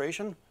ultimate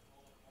demonstration.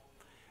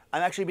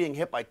 I'm actually being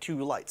hit by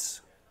two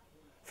lights.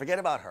 Forget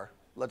about her.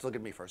 Let's look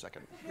at me for a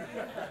second.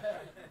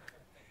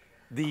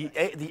 The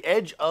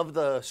edge of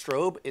the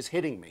strobe is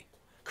hitting me,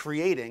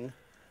 creating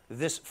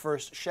this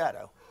first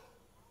shadow,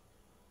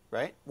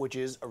 right? Which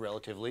is a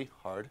relatively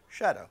hard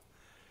shadow.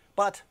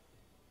 But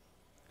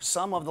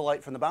some of the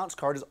light from the bounce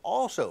card is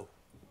also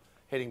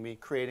hitting me,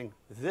 creating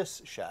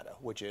this shadow,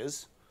 which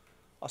is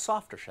a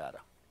softer shadow.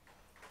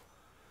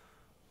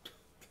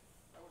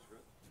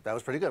 That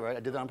was pretty good, right?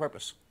 I did that on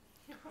purpose.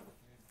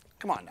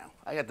 Come on now.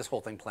 I got this whole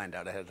thing planned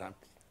out ahead of time.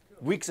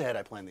 Weeks ahead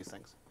I plan these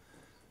things.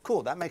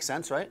 Cool, that makes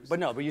sense, right? But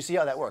no, but you see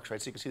how that works, right?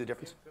 So you can see the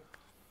difference.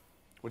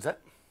 What's that?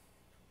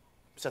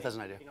 Seth has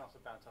an idea. You can also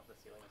bounce off the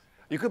ceiling.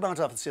 You could bounce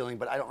off the ceiling,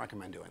 but I don't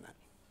recommend doing that.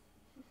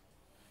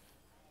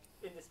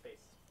 In this space.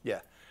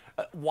 Yeah.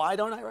 Why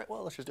don't I? Right.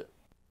 Well, let's just do it.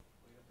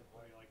 You have the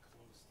body like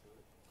close to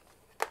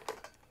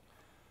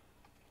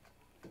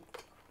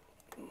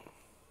it.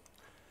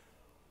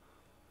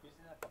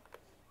 Using that.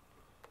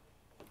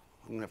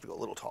 I'm going to have to go a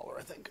little taller,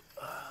 I think.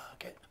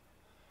 Okay.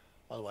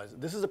 Otherwise,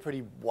 this is a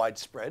pretty wide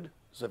spread.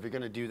 So if you're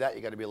going to do that,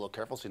 you got to be a little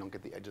careful so you don't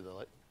get the edge of the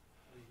light.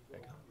 There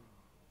you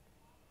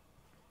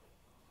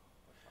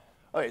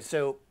go. Okay,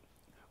 so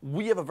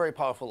we have a very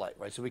powerful light,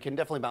 right? So we can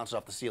definitely bounce it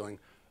off the ceiling.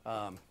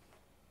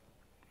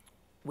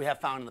 We have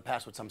found in the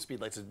past with some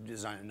speed lights,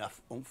 there's not enough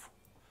oomph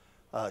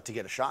to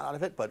get a shot out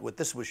of it. But with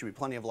this, we should be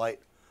plenty of light.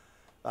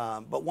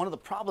 But one of the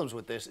problems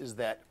with this is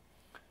that,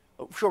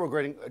 sure,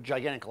 we're getting a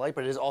gigantic light,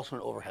 but it is also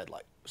an overhead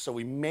light. So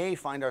we may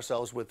find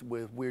ourselves with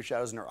weird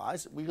shadows in our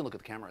eyes. We can look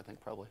at the camera, I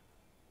think, probably.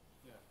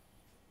 Yeah.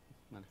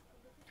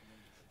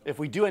 If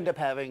we do end up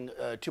having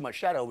too much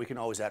shadow, we can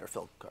always add our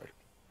fill card.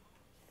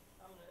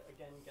 I'm going to,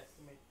 again,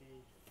 guesstimate the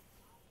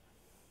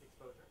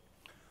exposure.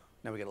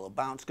 Now we got a little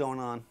bounce going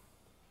on.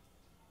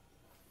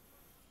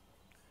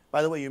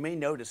 By the way, you may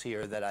notice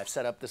here that I've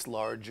set up this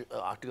large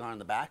octagon in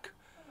the back.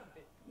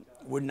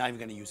 We're not even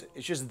going to use it.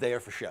 It's just there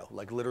for show,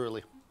 like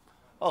literally.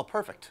 Oh,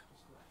 perfect.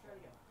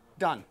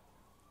 Done.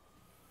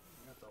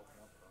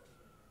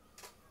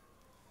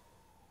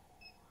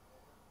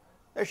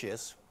 There she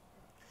is.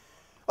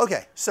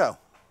 Okay, so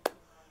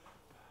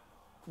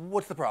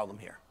what's the problem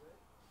here?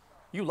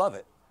 You love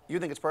it. You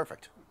think it's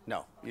perfect.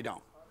 No, you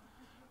don't.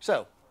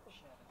 So,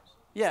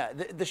 yeah,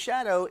 the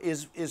shadow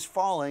is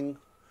falling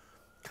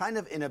kind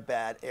of in a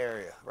bad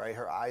area, right?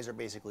 Her eyes are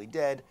basically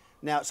dead.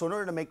 Now, so in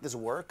order to make this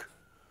work,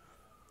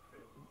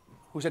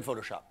 who said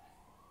Photoshop?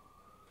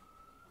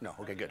 No,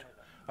 okay, good.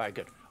 All right,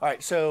 good. All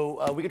right,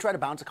 so we can try to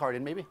bounce a card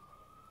in maybe.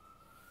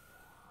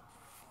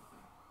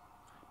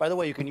 By the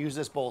way, you can use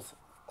this both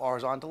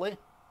horizontally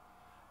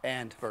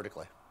and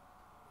vertically.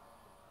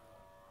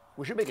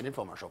 We should make an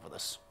infomercial for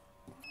this.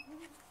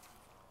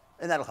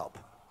 And that'll help,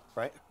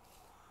 right?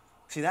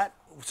 See that?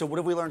 So what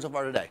have we learned so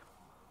far today?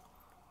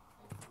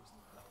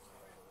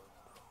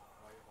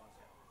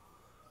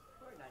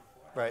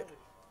 Right.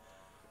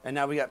 And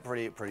now we got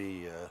pretty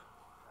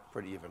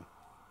even.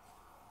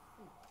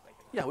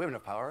 Yeah, we have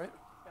enough power, right?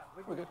 Yeah,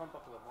 we can pump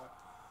up a little more.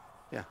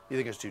 Yeah. You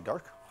think it's too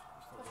dark?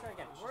 Let's try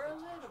again. We're a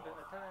little bit, a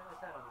tad a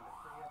little bit.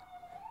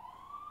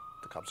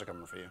 The cops are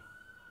coming for you.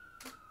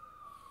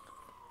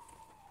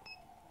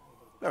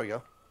 There we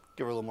go.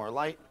 Give her a little more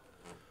light.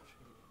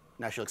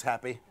 Now she looks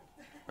happy,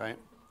 right?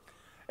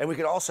 And we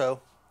could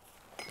also,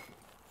 if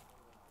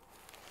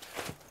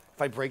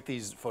I break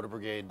these Photo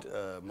Brigade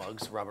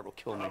mugs, Robert will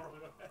kill me.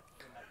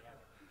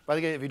 By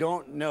the way, if you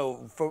don't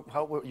know,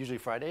 usually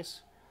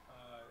Fridays?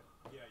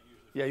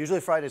 Yeah,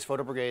 usually Fridays,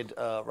 Photo Brigade,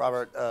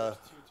 Robert, oh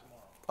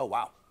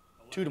wow,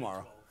 2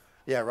 tomorrow.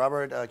 Yeah,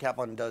 Robert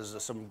Kaplan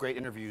does some great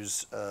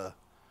interviews, a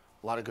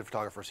lot of good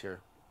photographers here.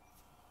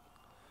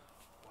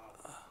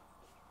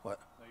 What?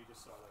 No, you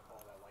just saw like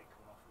all that light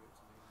coming off of it.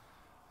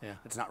 It's amazing. Yeah,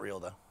 it's not real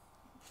though.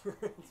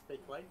 It's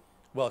fake light?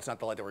 Well, it's not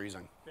the light that we're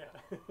using.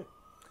 Yeah.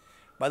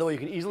 By the way, you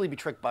can easily be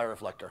tricked by a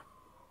reflector.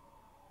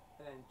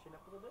 And then chin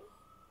up a little bit.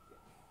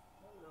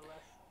 A little less.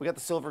 We got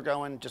the silver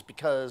going just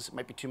because it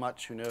might be too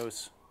much. Who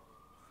knows?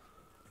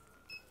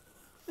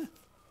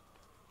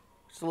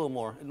 Just a little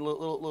more, a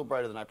little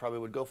brighter than I probably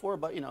would go for,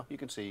 but you know, you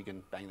can see you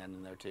can bang that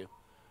in there too.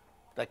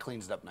 That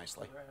cleans it up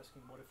nicely. They're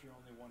asking, what if you're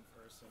only one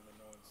person and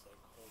no one's like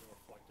holding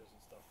reflectors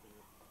and stuff for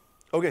you?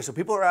 Okay, so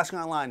people are asking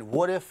online,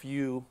 what if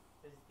you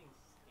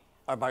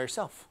are by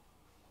yourself?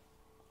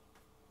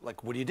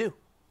 Like, what do you do? Use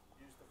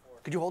the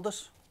fork. Could you hold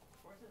this?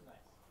 Force is nice.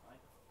 I like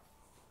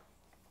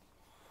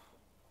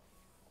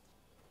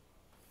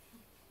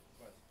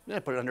it. Yeah,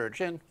 put it under her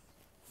chin.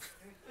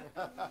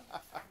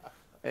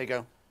 There you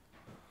go.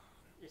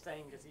 You're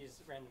saying because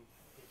he's random.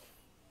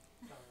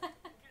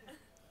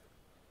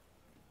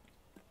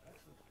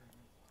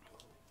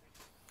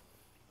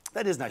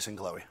 That is nice and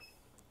glowy.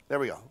 There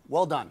we go.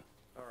 Well done.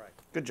 All right.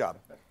 Good job.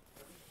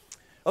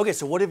 Okay,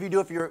 so what do you do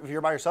if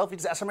you're by yourself? You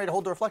just ask somebody to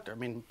hold the reflector. I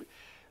mean,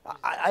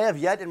 I have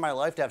yet in my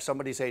life to have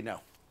somebody say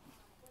no.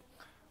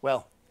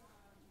 Well,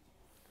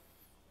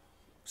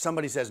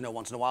 somebody says no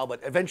once in a while, but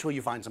eventually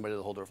you find somebody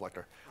to hold the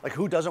reflector. Like,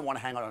 who doesn't want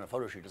to hang out on a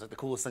photo shoot? It's like the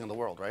coolest thing in the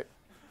world, right?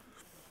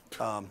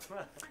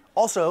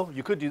 Also,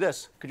 you could do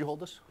this. Could you hold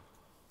this?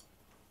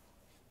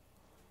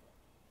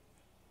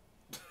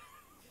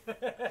 With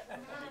your hand.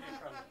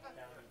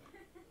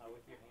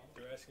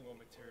 They're asking what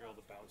material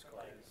the bounce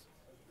card is.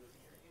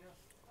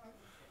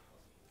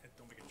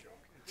 Don't make a joke.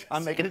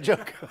 I'm making a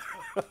joke.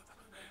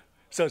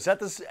 So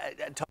Seth is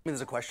telling me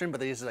there's a question, but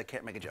then he says I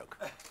can't make a joke.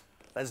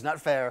 That is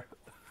not fair.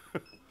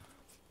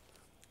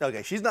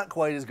 Okay, she's not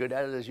quite as good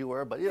at it as you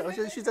were, but you know,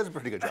 she does a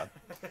pretty good job.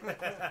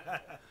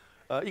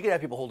 You can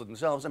have people hold it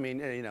themselves. I mean,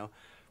 you know,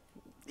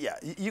 yeah,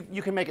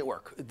 you can make it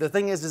work. The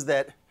thing is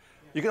that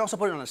you can also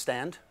put it on a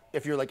stand.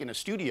 If you're like in a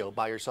studio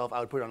by yourself, I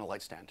would put it on a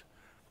light stand,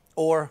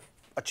 or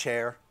a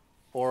chair,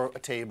 or a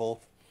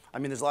table. I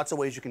mean, there's lots of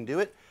ways you can do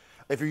it.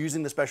 If you're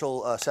using the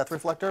special Seth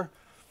reflector,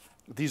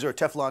 these are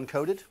Teflon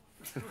coated.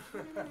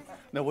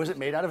 No, what is it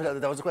made out of?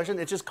 That was the question.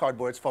 It's just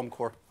cardboard. It's foam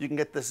core. You can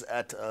get this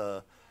at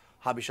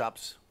hobby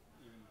shops,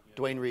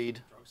 Dwayne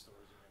Reed,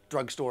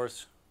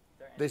 drugstores.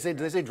 Do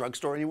they say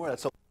drugstore anymore?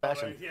 That's so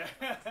fashioned. Yeah.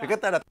 You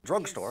get that at the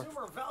drugstore,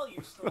 Consumer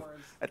value stores.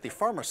 at the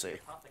pharmacy.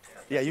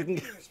 Yeah, you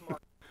can.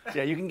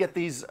 Yeah, you can get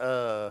these.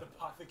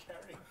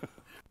 Apothecary.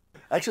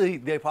 Actually,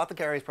 the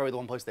apothecary is probably the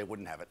one place they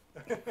wouldn't have it.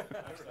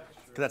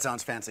 Because that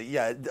sounds fancy.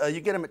 Yeah,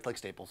 you get them at like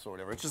Staples or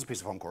whatever. It's just a piece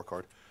of foam core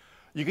card.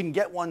 You can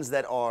get ones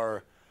that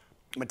are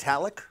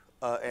metallic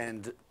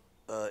and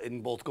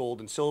in both gold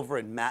and silver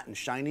and matte and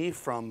shiny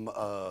from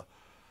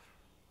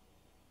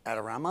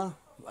Adorama.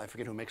 I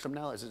forget who makes them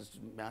now. Is it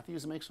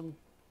Matthews that makes them?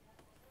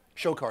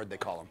 Show card, they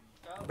call them.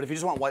 But if you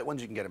just want white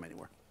ones, you can get them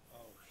anywhere. Oh,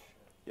 shit.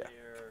 Yeah.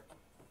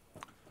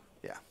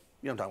 Yeah.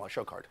 You know what I'm talking about,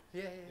 show card.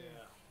 Yeah.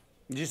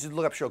 You just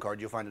look up show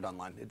card, you'll find it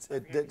online. It's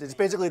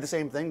basically the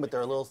same thing, but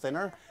they're a little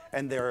thinner,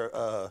 and they're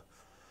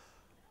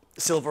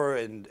silver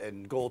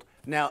and gold.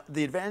 Now,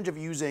 the advantage of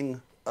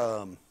using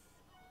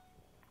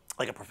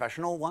like a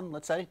professional one,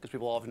 let's say, because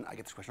people often, I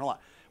get this question a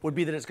lot, would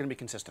be that it's going to be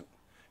consistent.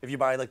 If you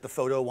buy like the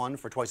photo one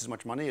for twice as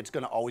much money, it's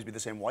going to always be the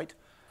same white.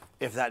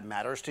 If that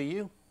matters to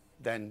you,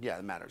 then yeah,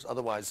 it matters.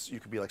 Otherwise,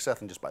 you could be like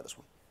Seth and just buy this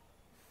one.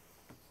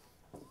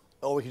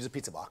 Or we could use a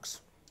pizza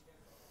box.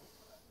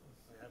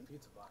 We have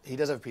pizza box. He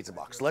does have a pizza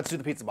box. Let's do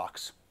the pizza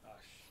box. Oh,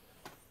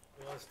 shit.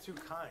 Well, there's two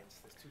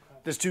kinds.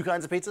 There's two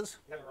kinds of pizzas?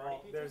 Yeah,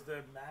 well, there's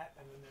the matte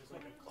and then there's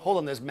like a... Hold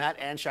on, there's matte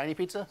and shiny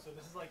pizza? So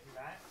this is like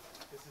matte.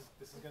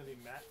 This is going to be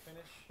matte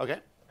finish. Okay.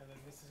 And then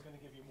this is going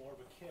to give you more of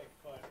a kick,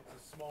 but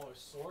it's a smaller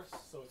source,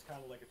 so it's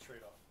kind of like a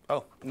trade-off.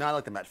 Oh, no, I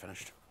like the matte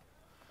finished.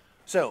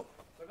 So,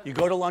 you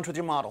go to lunch with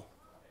your model.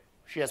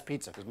 She has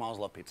pizza, because models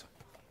love pizza.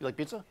 You like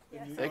pizza?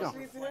 Yes. There you go.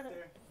 There you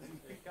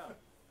go.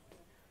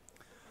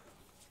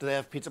 Do they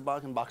have pizza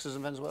box in boxes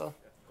in Venezuela?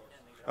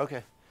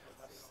 Okay.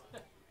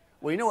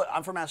 Well, you know what?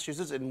 I'm from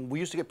Massachusetts, and we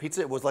used to get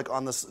pizza. It was like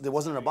on this. It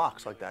wasn't in a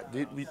box like that.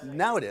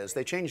 Now it is.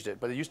 They changed it,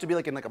 but it used to be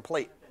like in like a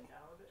plate.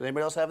 Does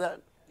anybody else have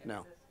that?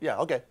 No. Yeah.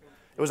 Okay.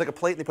 It was like a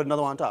plate, and they put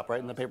another one on top, right,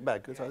 in the paper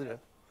bag. That's how they did it.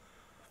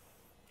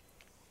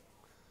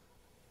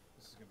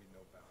 This is going to be no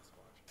bounce,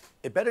 watch.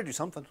 It better do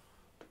something.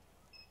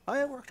 Oh,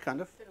 yeah, it worked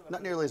kind of.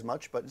 Not nearly as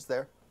much, but it's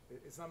there.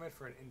 It's not meant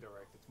for an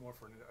indirect. It's more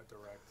for a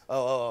direct.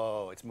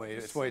 Oh, it's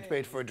made for a You're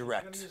going to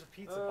direct. use a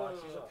pizza box.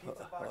 Use a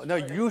pizza box. No,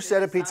 you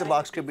said a pizza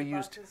box could be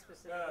used.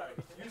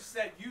 You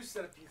said a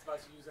pizza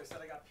box to use. I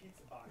said I got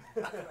pizza box.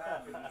 That's what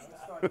happened.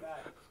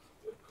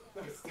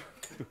 Let's start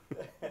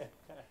that.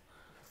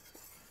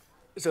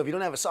 So if you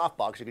don't have a soft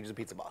box, you can use a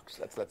pizza box.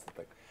 That's the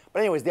thing. But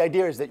anyways, the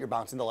idea is that you're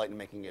bouncing the light and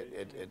making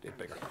it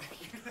bigger.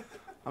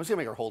 I'm just gonna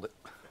make her hold it.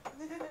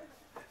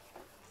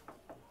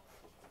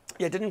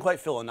 Yeah, it didn't quite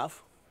fill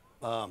enough.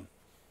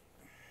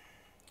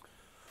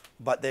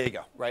 But there you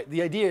go, right?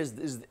 The idea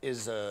is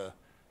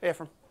hey,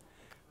 Ephraim.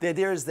 The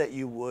idea is that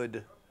you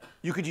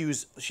could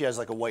use, she has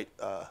like a white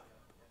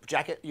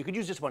jacket. You could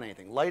use just about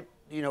anything. Light,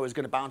 you know, is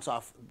going to bounce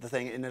off the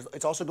thing, and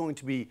it's also going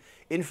to be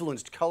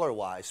influenced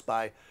color-wise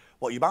by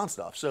what you bounced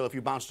off. So if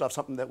you bounced off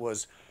something that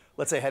was,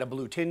 let's say, had a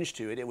blue tinge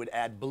to it, it would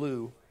add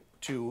blue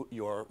to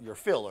your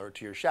fill or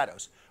to your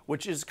shadows,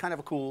 which is kind of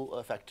a cool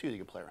effect too that you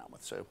can play around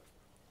with. So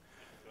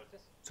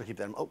keep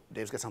that in. Oh,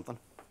 Dave's got something.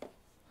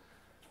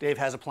 Dave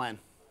has a plan.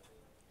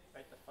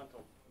 Right, the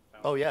frontal.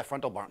 Oh yeah,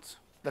 frontal bounce.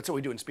 That's what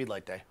we do in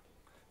Speedlight Day.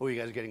 Oh, you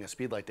guys are getting a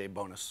Speedlight Day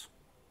bonus.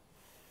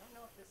 I don't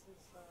know if this is.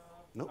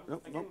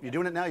 Nope. You're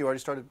doing it now. You already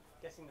started.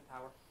 Guessing the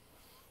power.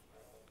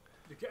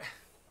 That's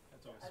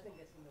always. I've been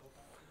guessing the power.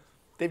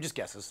 Dave just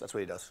guesses. That's what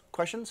he does.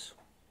 Questions?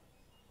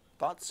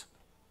 Thoughts?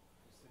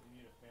 You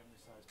need a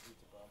family-sized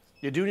pizza box.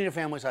 You do need a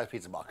family-sized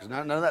pizza box.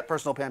 None of that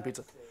personal pan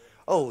pizza.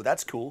 Oh,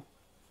 that's cool.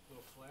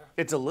 Little flare.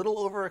 It's a little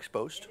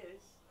overexposed, It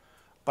is.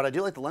 but I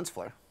do like the lens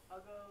flare. I'll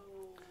go.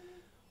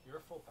 You're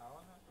a full power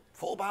on that?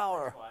 Full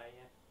power. Why?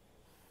 Yeah.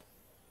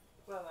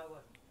 Well, I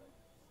wasn't. But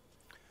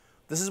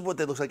This is what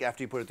they look like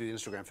after you put it through the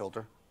Instagram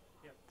filter.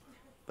 yep.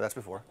 But that's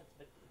before.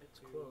 That's a bit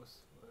too.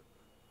 Close. But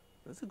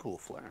That's a cool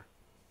flare.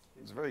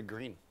 It's very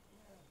green.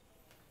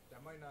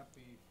 that might not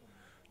be.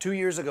 2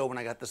 years ago when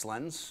I got this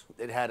lens,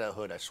 it had a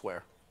hood, I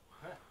swear.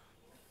 But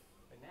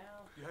now.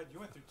 You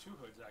went through 2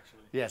 hoods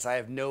actually. Yes, I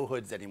have no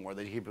hoods anymore.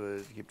 They keep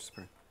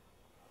disappearing.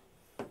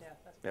 Yeah,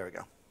 that's. There we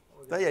go.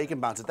 But yeah, you can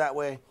bounce it that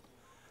way.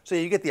 So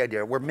you get the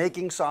idea. We're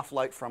making soft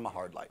light from a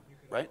hard light,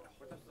 right?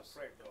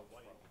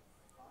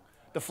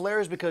 The flare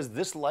is because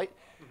this light,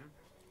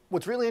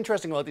 what's really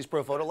interesting about these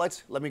Profoto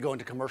lights, let me go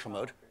into commercial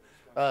mode.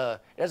 It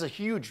has a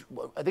huge,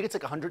 I think it's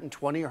like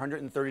 120 or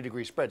 130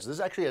 degree spread. So this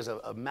actually has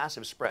a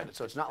massive spread.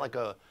 So it's not like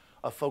a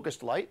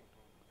focused light.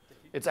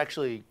 It's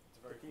actually,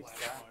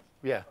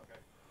 yeah.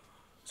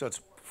 So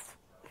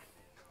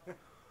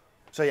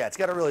yeah, it's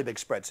got a really big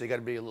spread. So you got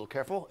to be a little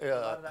careful. A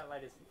lot of that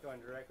light is going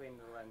directly into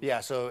the lens. Yeah,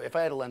 so if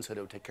I had a lens hood,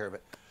 it would take care of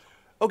it.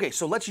 Okay,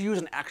 so let's use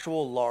an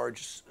actual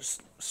large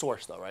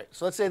source though, right?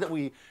 So let's say that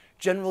we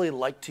generally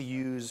like to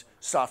use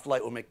soft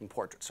light when making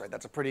portraits, right?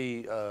 That's a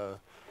pretty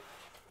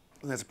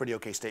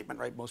okay statement,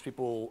 right? Most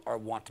people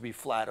want to be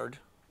flattered,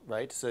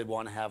 right? So they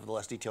want to have the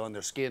less detail in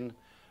their skin.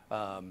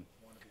 And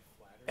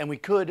we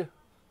could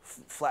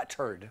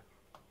flattered,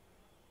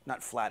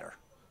 not flatter.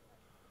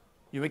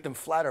 You make them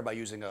flatter by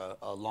using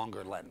a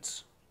longer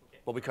lens.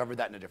 But we covered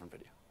that in a different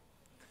video.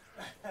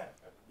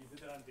 You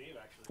did that on Dave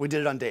actually. We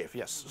did it on Dave,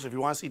 yes. So if you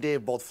want to see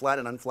Dave both flat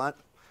and unflat.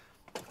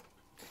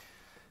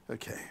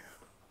 Okay.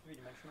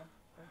 3-dimensional.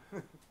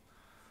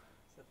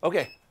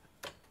 Okay.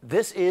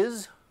 This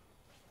is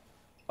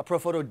a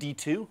Profoto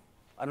D2.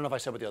 I don't know if I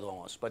said what the other one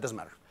was, but it doesn't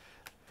matter.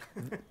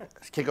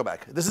 Can't go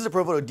back. This is a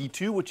Profoto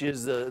D2, which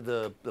is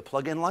the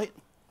plug-in light.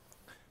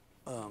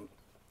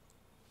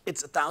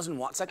 It's 1,000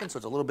 watt seconds, so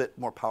it's a little bit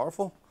more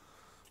powerful,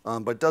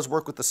 but it does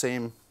work with the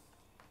same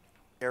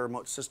air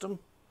remote system.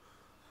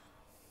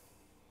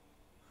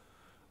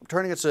 I'm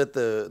turning it so that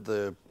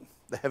the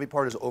heavy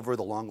part is over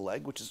the long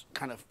leg, which is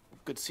kind of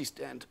good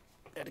C-stand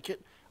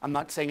etiquette. I'm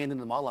not saying anything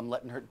to the model. I'm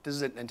letting her. This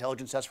is an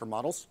intelligence test for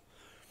models.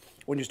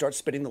 When you start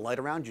spinning the light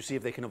around, you see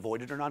if they can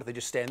avoid it or not. If they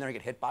just stand there and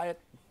get hit by it.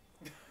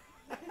 It's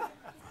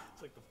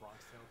like the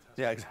Bronx Tale test.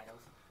 Yeah, exactly.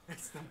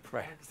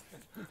 Right.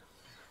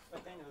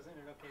 But then wasn't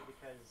it okay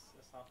because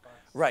a softbox?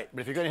 Right, but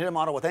if you're going to hit a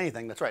model with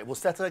anything, that's right. Well,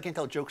 that's why I can't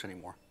tell jokes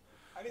anymore.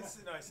 I didn't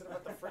say, no, I said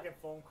about the friggin'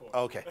 phone call.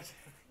 Okay.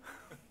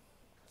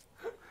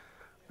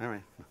 All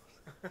right.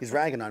 He's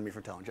ragging on me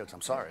for telling jokes.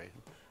 I'm sorry.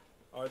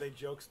 Are they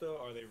jokes though?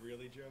 Are they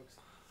really jokes?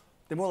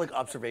 They're more like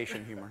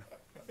observation humor.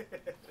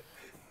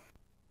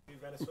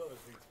 Venezuela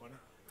think it's funny.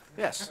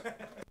 Yes. So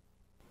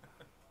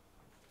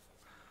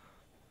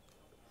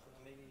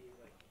maybe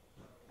like.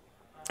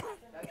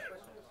 Next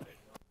question.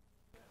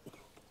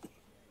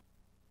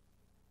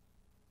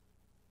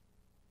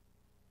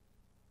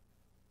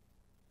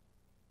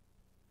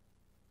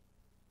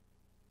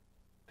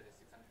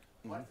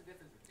 What's the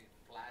difference between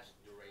flash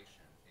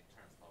duration in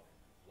terms of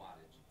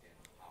wattage and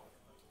power?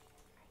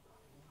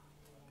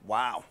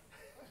 Wow.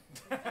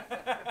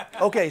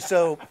 Okay,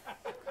 so.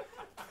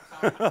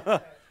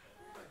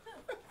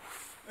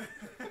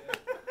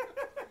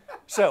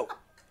 So,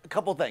 a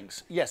couple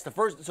things. Yes,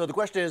 so the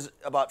question is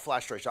about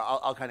flash duration.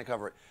 I'll kind of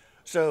cover it.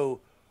 So,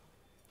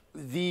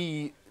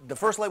 the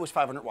first light was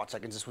 500 watt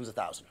seconds. This one's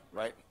 1,000,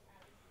 right?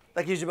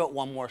 That gives you about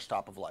one more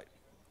stop of light.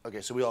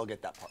 Okay, so we all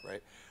get that part,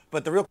 right?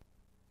 But the real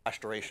flash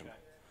duration.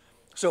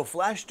 So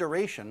flash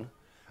duration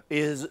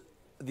is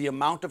the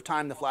amount of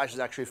time the flash is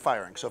actually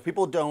firing. So if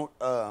people don't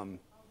know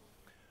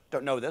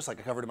this, like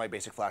I covered in my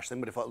basic flash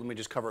thing, but let me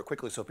just cover it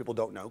quickly so people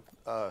don't know.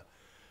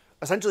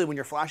 Essentially, when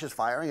your flash is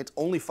firing, it's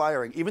only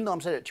firing, even though I'm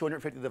set at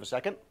 250th of a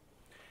second,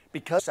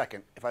 because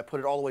if I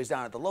put it all the way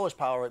down at the lowest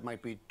power, it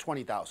might be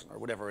 20,000 or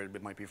whatever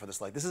it might be for this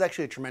light. This is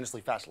actually a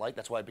tremendously fast light.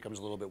 That's why it becomes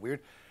a little bit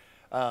weird.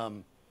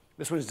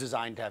 This one's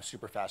designed to have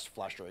super fast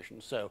flash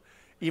duration. So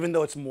even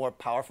though it's more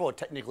powerful, it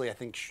technically, I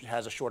think,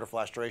 has a shorter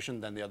flash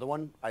duration than the other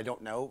one. I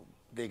don't know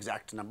the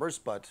exact numbers,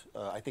 but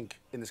I think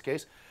in this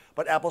case.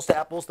 But apples to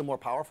apples, the more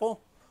powerful,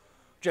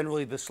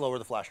 generally the slower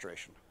the flash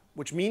duration,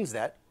 which means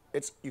that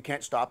you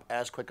can't stop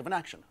as quick of an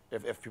action,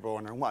 if people are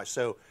wondering why.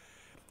 So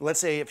let's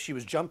say if she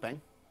was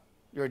jumping,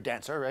 you're a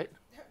dancer, right?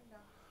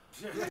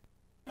 No.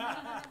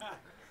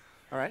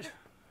 All right.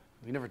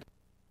 You never.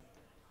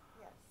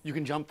 Yes. You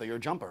can jump though. You're a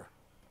jumper.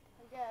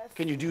 I guess.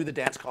 Can you do the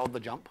dance called the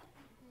jump?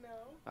 No.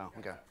 Oh,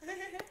 okay.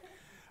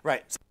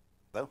 Right.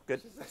 Though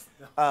good.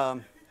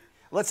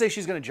 Let's say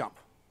she's gonna jump.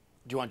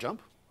 Do you want to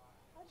jump?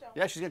 I'll jump.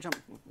 Yeah, she's gonna jump.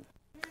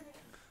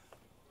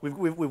 We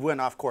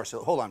went off course.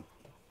 So hold on.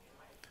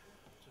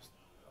 Just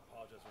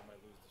apologize, we might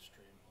lose the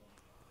stream.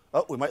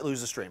 Oh, we might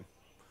lose the stream.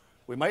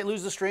 We might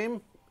lose the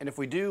stream, and if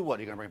we do, what,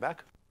 are you gonna bring it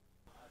back?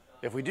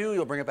 If we do,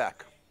 you'll bring it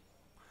back.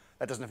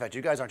 That doesn't affect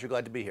you guys. Aren't you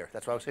glad to be here?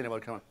 That's what I was saying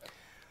about coming.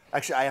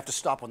 Actually, I have to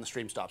stop when the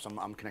stream stops.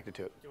 I'm connected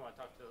to it. Do you want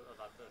to talk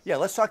about this? Yeah,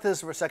 let's talk to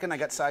this for a second. I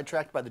got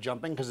sidetracked by the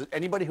jumping because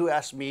anybody who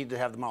asks me to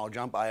have the model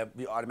jump,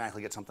 you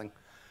automatically get something.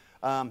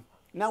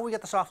 Now we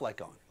got the soft light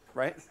going,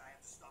 right?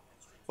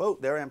 Whoa,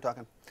 there I am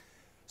talking.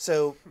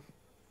 So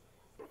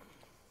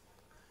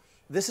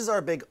this is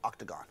our big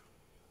octagon,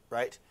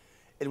 right?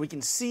 And we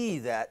can see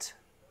that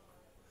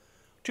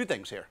two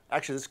things here.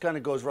 Actually, this kind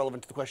of goes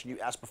relevant to the question you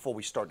asked before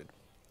we started.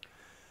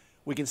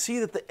 We can see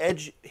that the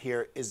edge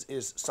here is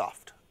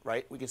soft,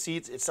 right? We can see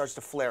it starts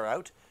to flare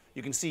out.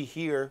 You can see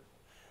here,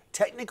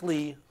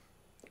 technically,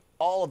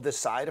 all of this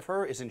side of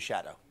her is in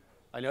shadow.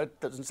 I know it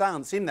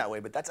doesn't seem that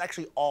way, but that's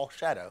actually all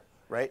shadow,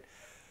 right?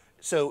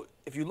 So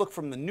if you look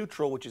from the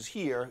neutral, which is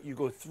here, you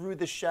go through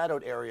this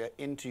shadowed area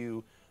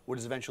into what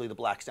is eventually the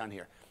blacks down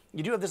here.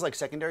 You do have this like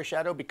secondary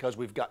shadow because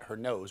we've got her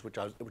nose, which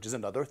is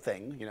another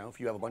thing. You know, if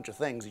you have a bunch of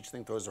things, each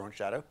thing throws their own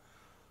shadow.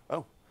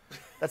 Oh,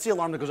 that's the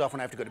alarm that goes off when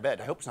I have to go to bed.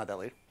 I hope it's not that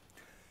late.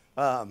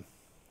 But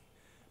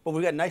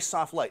we've got nice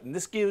soft light. And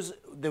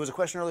there was a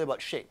question earlier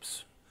about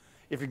shapes.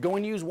 If you're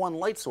going to use one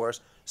light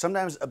source,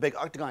 sometimes a big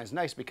octagon is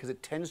nice because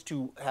it tends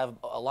to have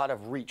a lot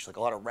of reach, like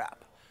a lot of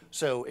wrap.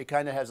 So it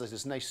kind of has like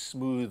this nice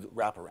smooth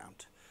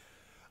wraparound,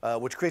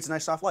 which creates a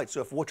nice soft light. So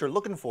if what you're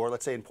looking for,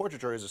 let's say in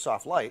portraiture, is a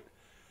soft light,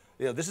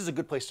 you know, this is a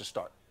good place to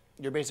start.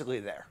 You're basically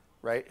there,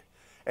 right?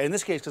 And in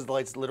this case, because the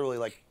light's literally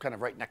like kind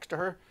of right next to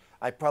her,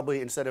 I probably,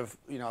 instead of,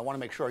 you know, I want to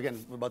make sure,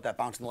 again, about that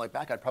bouncing the light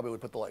back, I probably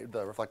would put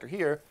the reflector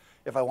here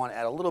if I want to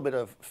add a little bit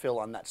of fill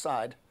on that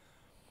side,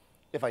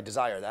 if I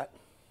desire that.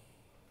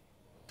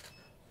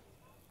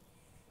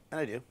 And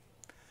I do.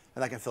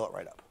 And I can fill it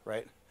right up,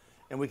 right?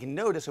 And we can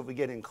notice if we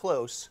get in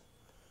close,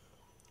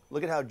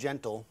 look at how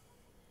gentle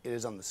it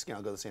is on the skin.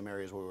 I'll go to the same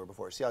areas where we were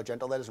before. See how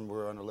gentle that is when we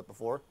were on her lip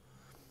before?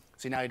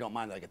 See, now you don't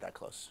mind that I get that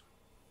close,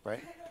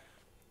 right?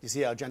 You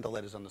see how gentle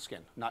that is on the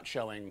skin, not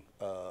showing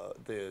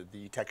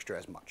the texture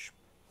as much.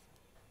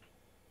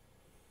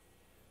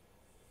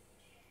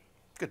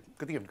 Good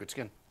thing you have good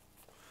skin.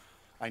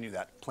 I knew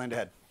that, planned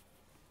ahead.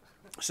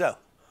 So,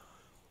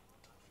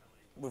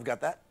 we've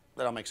got that.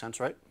 That all makes sense,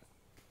 right?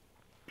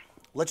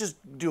 Let's just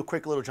do a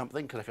quick little jump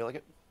thing because I feel like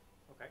it.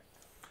 Okay.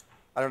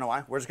 I don't know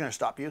why. Where's it going to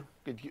stop you?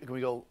 Can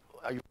we go?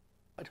 Are you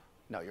wide?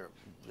 No, you're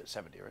at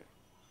 70, right?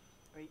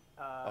 Wait,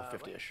 Oh,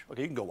 50-ish.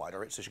 Okay, you can go wide, all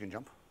right, so she can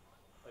jump.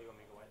 Oh, you want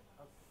me to go wide?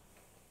 Oh.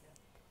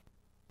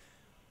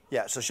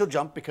 Yeah, so she'll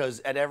jump because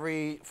at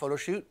every photo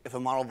shoot, if a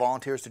model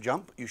volunteers to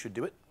jump, you should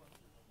do it.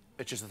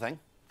 It's just a thing,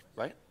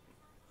 right?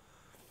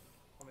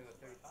 Want me to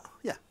go 35?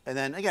 Yeah, and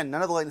then again,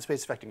 none of the light in the space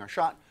is affecting our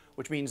shot,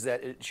 which means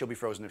that she'll be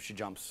frozen if she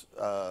jumps.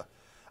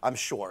 I'm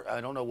sure.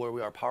 I don't know where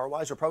we are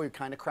power-wise. We're probably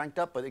kind of cranked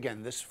up, but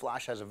again, this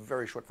flash has a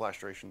very short flash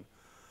duration.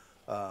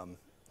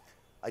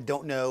 I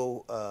don't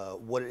know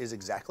what it is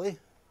exactly.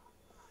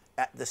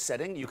 At the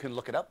setting, you can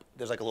look it up.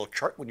 There's like a little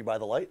chart when you buy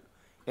the light.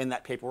 In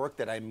that paperwork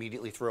that I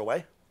immediately threw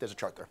away, there's a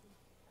chart there.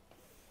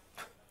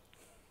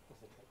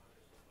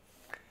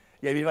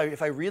 Yeah, I mean,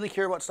 if I really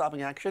care about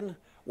stopping action,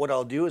 what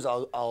I'll do is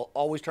I'll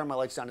always turn my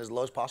lights down as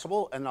low as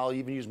possible, and I'll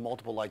even use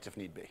multiple lights if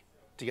need be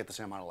to get the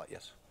same amount of light,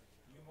 yes.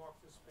 Do you mark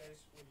the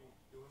space when you're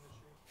doing the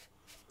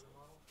shoot for the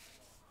model?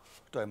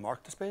 Do I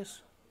mark the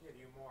space? Yeah, do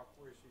you mark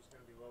where she's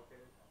going to be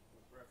located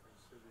with reference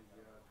to the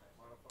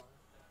modifier?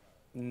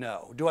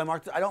 No. Do I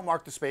mark? I don't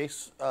mark the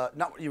space.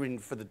 Not you mean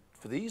for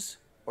these,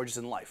 or just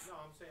in life? No,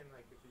 I'm saying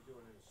like if you're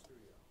doing it in the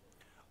studio.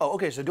 Oh,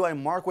 okay. So do I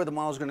mark where the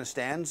model is going to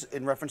stand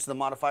in reference to the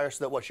modifier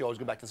so that what she always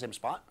go back to the same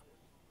spot?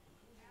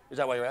 Is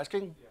that why you're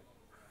asking?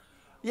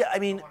 Yeah. I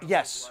mean,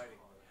 yes.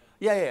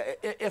 Yeah.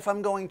 If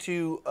I'm going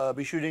to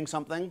be shooting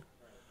something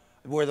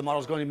where the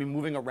model is going to be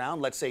moving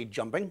around, let's say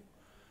jumping,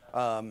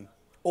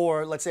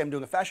 or let's say I'm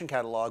doing a fashion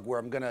catalog where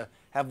I'm going to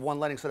have one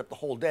lighting set up the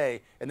whole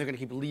day, and they're going to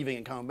keep leaving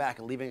and coming back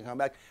and leaving and coming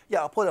back.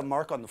 Yeah, I'll put a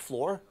mark on the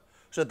floor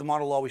so that the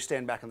model will always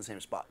stand back in the same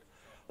spot.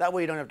 That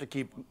way you don't have to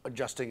keep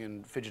adjusting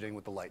and fidgeting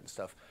with the light and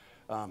stuff.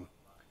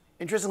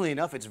 Interestingly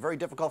enough, it's very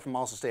difficult for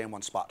models to stay in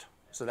one spot.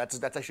 So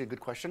that's actually a good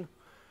question.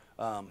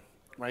 When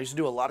I used to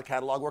do a lot of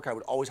catalog work, I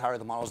would always hire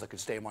the models that could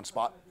stay in one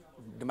spot.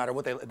 No matter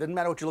what it didn't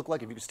matter what you look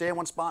like. If you could stay in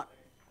one spot,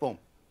 boom.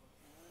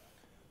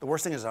 The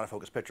worst thing is not a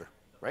focused picture,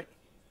 right?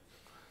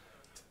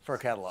 For a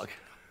catalog.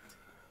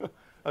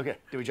 Okay,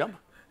 do we jump?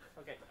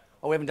 Okay.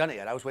 Oh, we haven't done it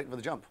yet. I was waiting for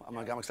the jump. I'm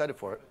excited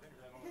for it.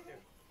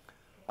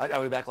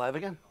 Are we back live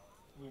again?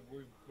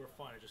 We're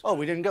fine. It just Oh,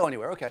 we didn't go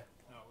anywhere. Okay.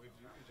 no, we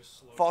just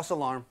slowed. False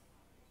alarm.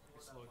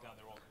 It slowed down.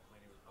 They're all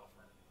complaining with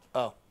buffering.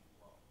 Oh,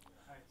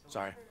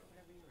 sorry.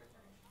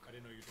 I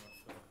didn't know you were doing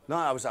film.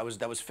 No,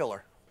 that was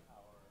filler.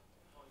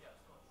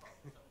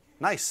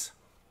 Nice.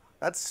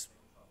 That's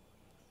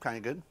kind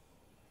of good.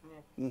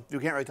 You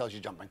can't really tell she's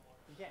jumping.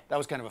 You can't. That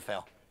was kind of a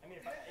fail. I mean,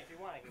 if you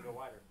want, I can go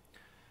wider.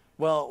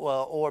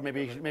 Well, or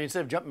maybe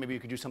instead of jumping, maybe you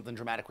could do something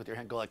dramatic with your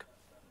hand. Go like.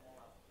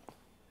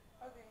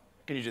 Okay.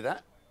 Can you do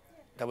that?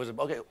 That was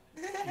okay.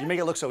 You make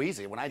it look so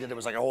easy. When I did it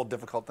was like a whole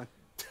difficult thing.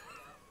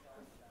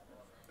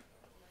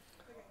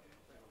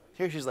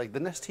 Here she's like the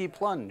Nestea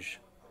plunge.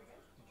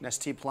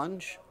 Nestea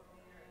plunge.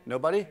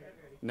 Nobody?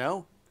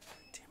 No?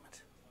 Damn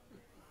it.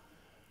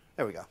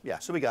 There we go. Yeah,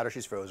 so we got her.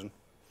 She's frozen.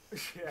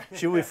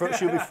 She'll be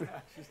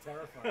She's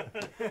terrifying.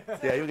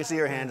 Yeah, you can see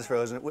her hand is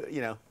frozen.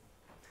 You know.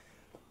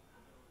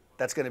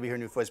 That's going to be her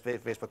new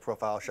Facebook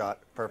profile shot.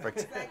 Perfect.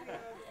 Did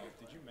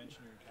you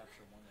mention you're in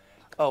Capture One?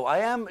 Oh, I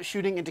am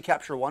shooting into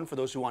Capture One for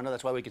those who want to know.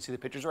 That's why we can see the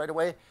pictures right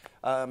away.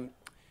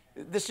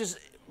 This just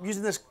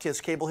using this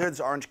cable here, this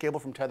orange cable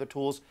from Tether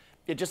Tools,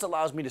 it just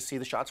allows me to see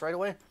the shots right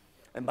away.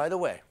 And by the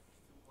way,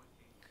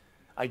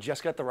 I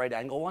just got the right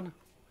angle one.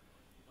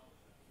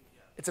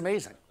 It's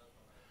amazing.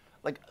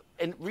 Like,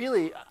 and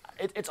really,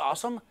 it's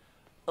awesome.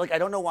 Like, I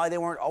don't know why they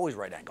weren't always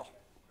right angle.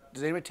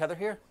 Does anybody tether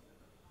here?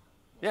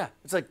 Yeah,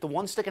 it's like the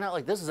one sticking out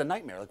like this is a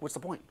nightmare. Like, what's the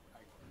point?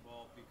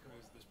 Well,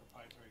 because there's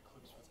proprietary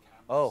clips with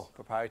cameras. Oh,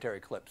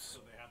 proprietary clips. So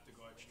they have to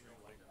go extreme.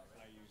 Like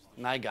I use.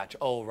 And I got you.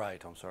 Oh, right.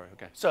 I'm sorry.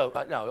 Okay. So,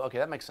 no, okay,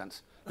 that makes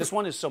sense. This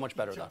one is so much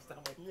better, though.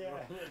 Yeah,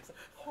 it's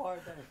hard.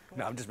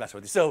 No, I'm just messing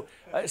with you. So,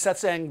 Seth's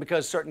saying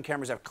because certain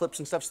cameras have clips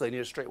and stuff, so they need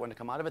a straight one to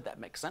come out of it. That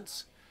makes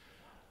sense.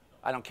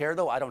 I don't care,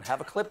 though. I don't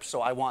have a clip,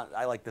 so I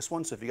like this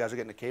one. So if you guys are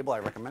getting a cable, I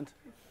recommend.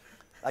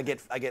 I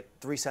get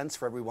 3 cents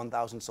for every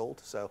 1,000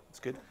 sold, so it's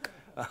good.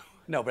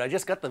 No, but I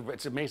just got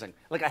it's amazing.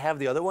 Like, I have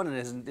the other one, and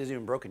it isn't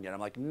even broken yet. I'm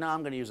like, no,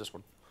 I'm going to use this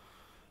one.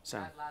 So.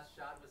 That last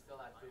shot was still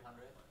at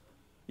 200.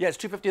 Yeah, it's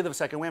 250th of a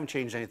second. We haven't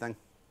changed anything,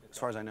 as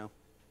far as I know.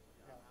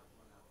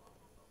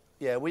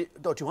 Yeah,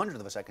 200th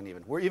of a second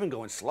even. We're even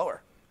going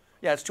slower.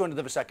 Yeah, it's 200th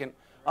of a second.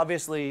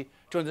 Obviously,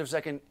 200th of a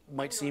second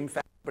might seem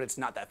fast, but it's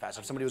not that fast.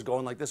 If somebody was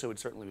going like this, it would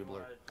certainly be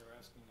blurry. They're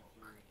asking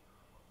if you.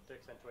 To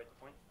accentuate the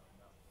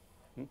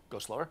point. Go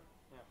slower?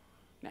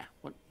 Yeah. Nah.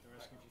 What? They're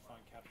asking if you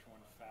find Capture One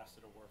faster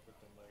to work with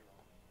than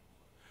Lightroom.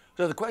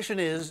 So the question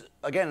is,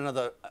 again,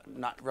 another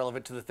not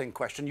relevant to the thing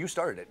question. You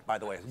started it, by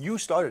the way. You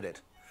started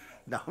it.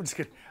 No, I'm just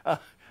kidding.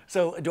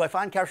 So do I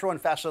find Capture One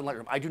faster than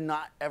Lightroom? I do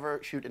not ever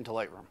shoot into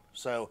Lightroom.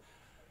 So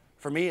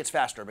for me, it's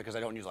faster because I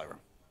don't use Lightroom.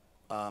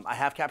 I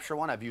have Capture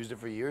One. I've used it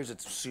for years.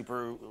 It's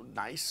super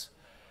nice.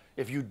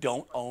 If you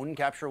don't own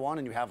Capture One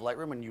and you have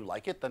Lightroom and you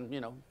like it, then,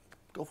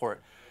 go for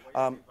it.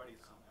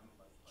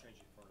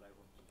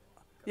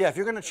 Yeah, if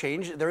you're going to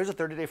change, there is a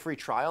 30-day free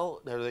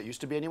trial. There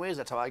used to be, anyways.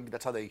 That's how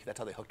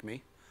they hooked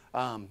me.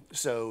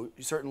 So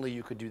certainly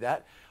you could do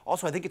that.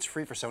 Also, I think it's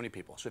free for Sony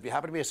people. So if you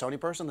happen to be a Sony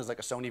person, there's like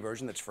a Sony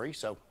version that's free.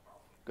 So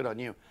good on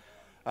you.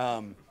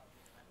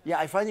 Yeah,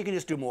 I find you can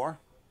just do more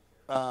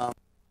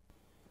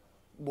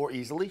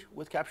easily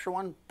with Capture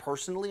One.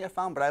 Personally, I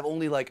found, but I've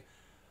only like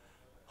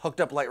hooked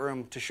up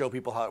Lightroom to show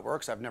people how it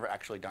works. I've never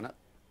actually done it.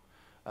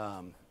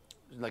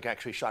 Like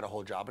actually shot a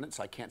whole job in it,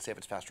 so I can't say if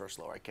it's faster or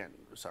slower. I can't.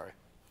 Sorry.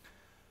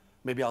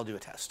 Maybe I'll do a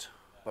test,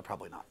 but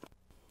probably not.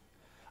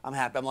 I'm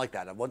happy. I'm like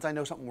that. Once I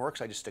know something works,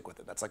 I just stick with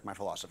it. That's like my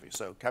philosophy.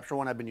 So Capture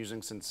One I've been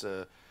using since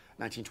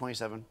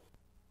 1927.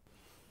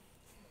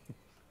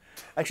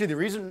 Actually, the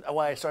reason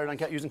why I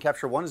started on using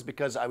Capture One is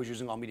because I was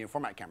using all medium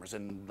format cameras,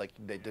 and like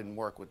they didn't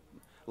work with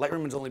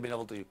Lightroom. Has only been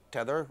able to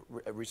tether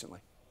recently.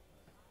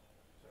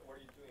 So what are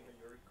you doing?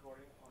 You're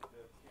recording on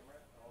the camera,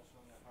 and also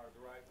on the hard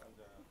drive,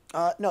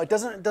 and No, it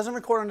doesn't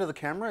record onto the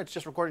camera. It's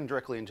just recording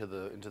directly into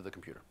the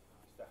computer.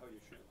 is that how you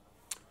shoot?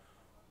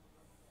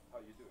 How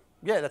you do it?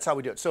 Yeah, that's how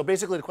we do it. So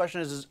basically, the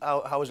question is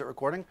how is it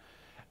recording?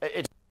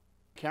 It's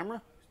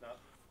camera. It's not,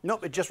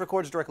 Nope, it just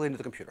records directly into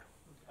the computer.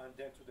 and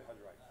then to the hard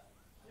drive.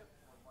 Yep.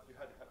 You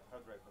had a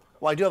hard drive.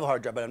 Well, I do have a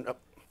hard drive, but I'm.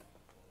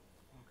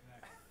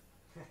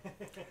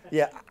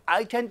 Yeah,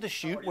 I tend to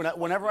shoot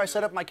whenever I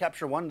set up my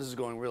Capture One. This is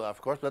going real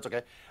off course, but that's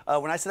okay.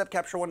 When I set up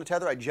Capture One to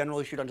tether, I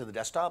generally shoot onto the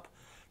desktop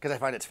because I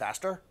find it's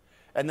faster,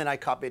 and then I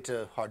copy it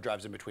to hard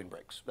drives in between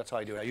breaks. That's how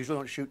I do it. I usually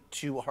don't shoot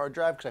to a hard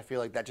drive because I feel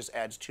like that just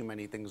adds too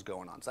many things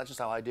going on. So that's just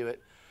how I do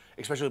it,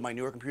 especially with my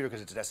newer computer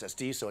because it's an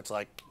SSD, so it's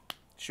like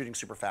shooting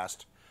super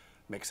fast.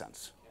 Makes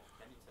sense.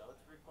 Can you tell it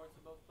to record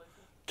to both places?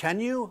 Can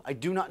you? I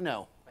do not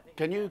know.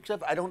 Can you?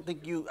 Except I don't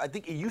think you. I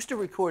think it used to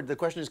record. The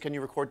question is, can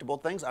you record to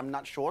both things? I'm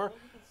not sure.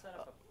 You can set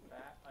up a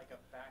backup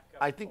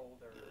I think,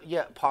 folder.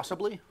 yeah,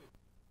 possibly. It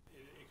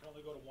can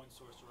only go to one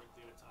source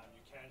directly at a time.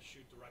 You can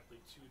shoot directly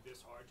to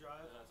this hard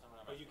drive,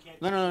 but you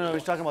can't. No.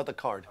 He's talking about the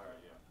card.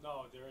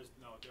 No, there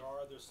are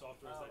other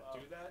softwares that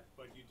do that,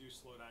 but you do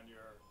slow down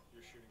your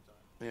shooting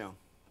time. Yeah.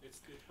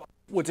 It's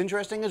What's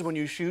interesting is when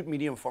you shoot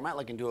medium format,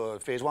 like into a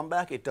phase one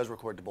back, it does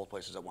record to both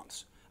places at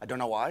once. I don't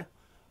know why,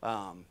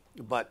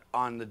 but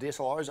on the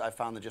DSLRs, I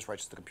found that just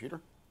writes to the computer.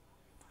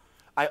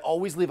 I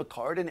always leave a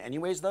card in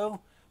anyways,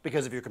 though,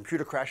 because if your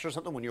computer crashes or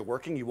something when you're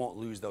working, you won't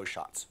lose those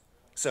shots.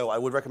 So I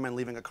would recommend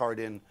leaving a card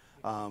in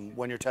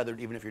when you're tethered,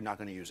 even if you're not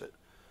going to use it.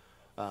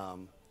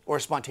 Or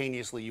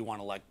spontaneously, you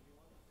want to, like,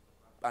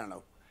 I don't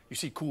know, you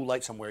see cool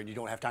light somewhere and you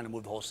don't have time to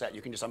move the whole set,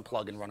 you can just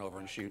unplug and run over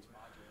and shoot.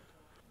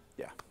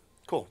 Yeah,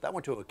 cool. That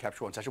went to a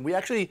Capture One session. We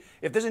actually,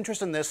 if there's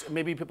interest in this,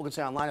 maybe people can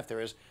say online if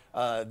there is.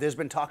 There's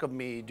been talk of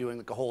me doing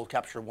like a whole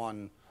Capture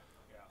One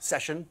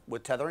session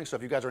with tethering. So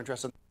if you guys are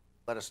interested,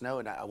 let us know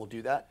and I will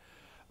do that.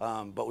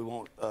 But we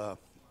won't.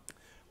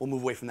 We'll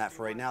move away from that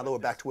for right now. Though we're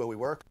back to where we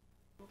were.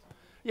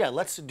 Yeah,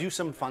 let's do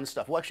some fun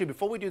stuff. Well, actually,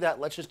 before we do that,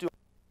 let's just do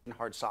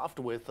hard soft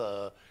with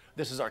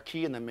this is our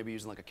key, and then maybe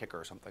using like a kicker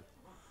or something.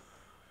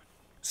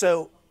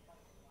 So,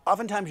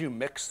 oftentimes you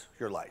mix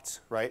your lights,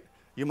 right?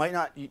 You might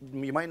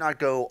not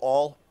go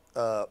all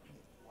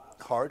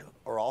hard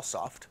or all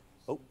soft.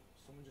 Oh.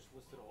 Someone just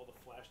listed all the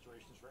flash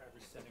durations for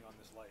every setting on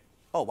this light.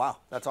 Oh wow,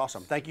 that's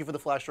awesome. Thank you for the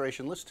flash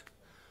duration list.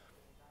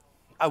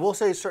 I will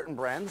say certain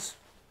brands,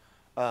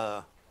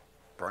 burn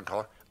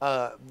color.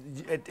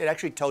 It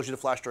actually tells you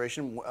the flash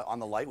duration on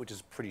the light, which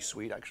is pretty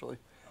sweet, actually.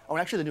 Oh,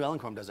 and actually, the new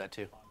Elechrome does that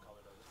too.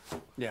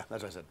 Yeah,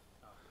 that's what I said.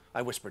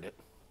 I whispered it.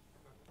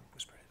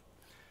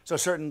 So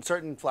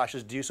certain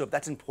flashes do. So if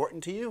that's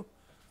important to you,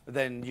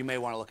 then you may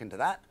want to look into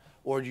that,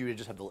 or you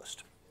just have the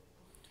list.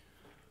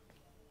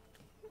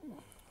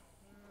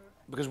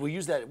 Because we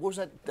use that. What was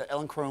that? The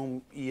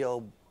Elechrome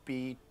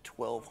ELB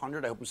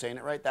 1200. I hope I'm saying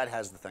it right. That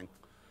has the thing,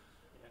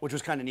 which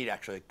was kind of neat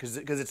actually, because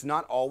it's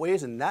not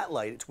always in that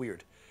light. It's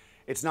weird.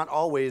 It's not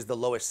always the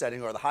lowest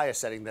setting or the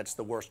highest setting that's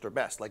the worst or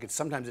best. Like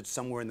sometimes it's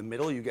somewhere in the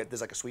middle. You get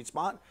there's like a sweet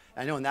spot.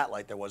 I know in that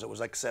light it was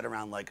like set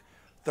around like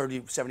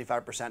 30,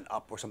 75%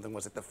 up or something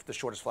was like the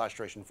shortest flash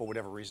duration for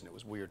whatever reason. It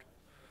was weird.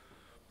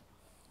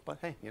 But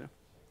hey, you know.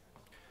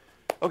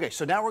 Okay,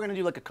 so now we're gonna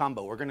do like a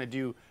combo. We're gonna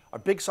do our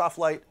big soft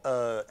light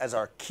as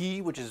our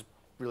key, which is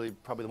really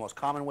probably the most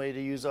common way to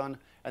use on,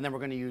 and then we're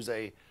gonna use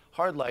a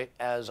hard light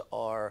as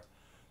our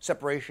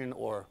separation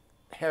or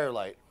hair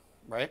light,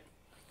 right?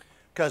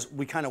 Because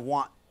we kind of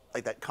want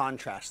like that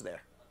contrast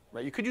there,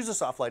 right? You could use a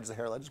soft light as a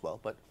hair light as well,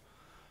 but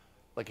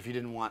like if you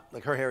didn't want,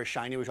 like her hair is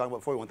shiny, we were talking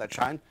about before, you want that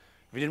shine.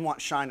 If you didn't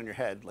want shine on your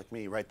head, like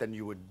me, right, then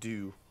you would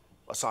do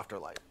a softer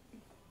light.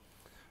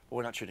 But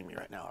we're not shooting me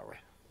right now, are we?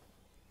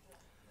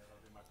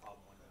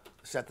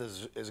 Seth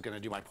is going to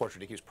do my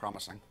portrait, he keeps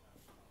promising.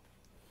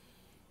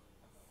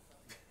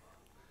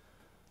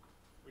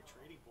 We're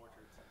trading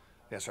portraits.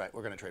 That's right,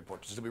 we're going to trade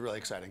portraits. It'll be really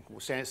exciting.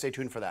 We'll stay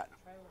tuned for that.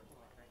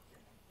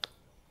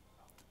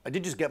 I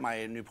did just get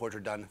my new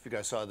portrait done. If you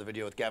guys saw the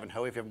video with Gavin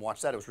Hoey, if you haven't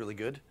watched that, it was really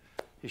good.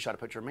 He shot a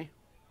picture of me.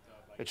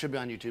 It should be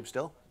on YouTube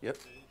still. Yep.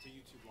 It's a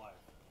YouTube Live.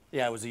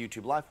 Yeah, it was a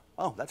YouTube Live.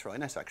 Oh, that's really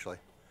nice, actually.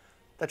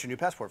 That's your new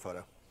passport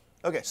photo.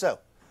 Okay, so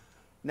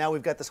now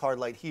we've got this hard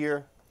light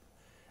here.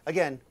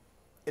 Again,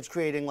 it's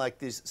creating like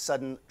this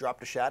sudden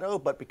drop to shadow,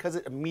 but because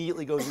it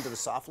immediately goes into the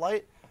soft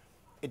light,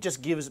 it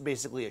just gives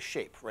basically a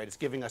shape, right? It's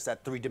giving us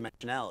that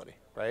three-dimensionality,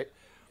 right?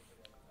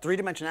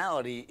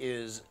 Three-dimensionality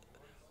is,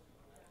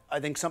 I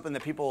think, something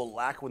that people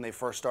lack when they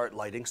first start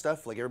lighting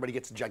stuff. Like everybody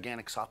gets a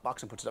gigantic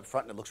softbox and puts it up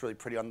front and it looks really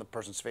pretty on the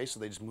person's face, so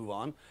they just move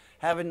on.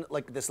 Having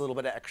like this little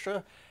bit of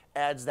extra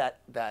adds that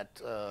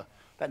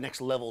next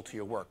level to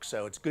your work.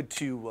 So it's good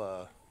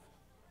to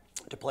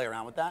play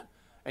around with that.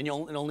 And it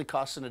only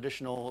costs an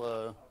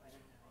additional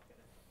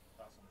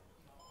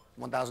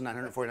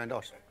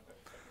 $1,949.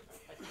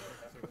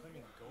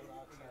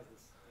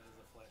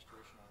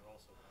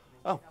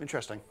 Oh,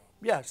 interesting.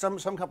 Yeah, some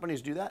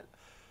companies do that.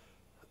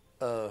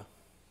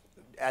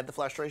 Add the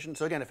flash duration.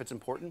 So again, if it's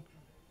important.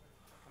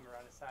 Come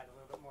around the side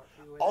a little bit more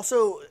too.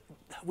 Also,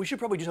 we should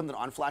probably do something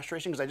on flash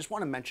duration because I just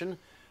want to mention,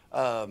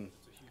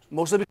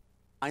 mostly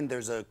because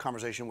there's a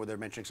conversation where they're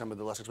mentioning some of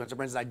the less expensive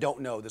brands, and I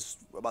don't know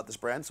about this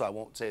brand, so I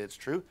won't say it's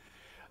true.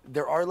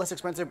 There are less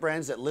expensive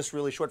brands that list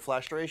really short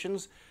flash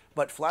durations,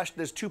 but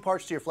there's two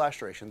parts to your flash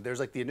duration. There's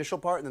like the initial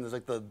part, and then there's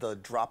like the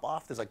drop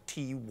off. There's like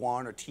T1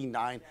 or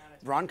T9.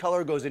 Ron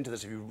Color goes into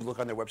this. If you look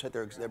on their website,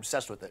 they're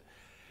obsessed with it.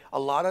 A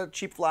lot of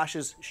cheap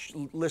flashes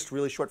list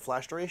really short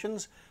flash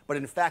durations, but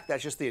in fact,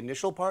 that's just the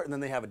initial part, and then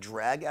they have a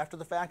drag after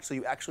the fact, so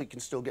you actually can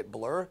still get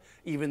blur,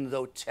 even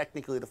though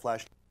technically the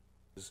flash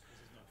is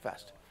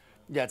fast.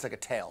 Yeah, it's like a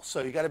tail.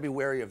 So you got to be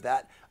wary of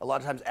that. A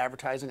lot of times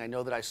advertising, I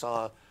know that I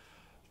saw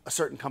a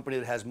certain company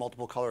that has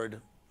multiple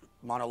colored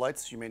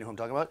monolights, you may know who I'm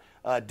talking about,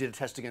 did a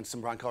test against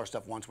some Ron Color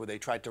stuff once where they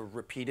tried to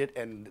repeat it,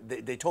 and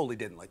they totally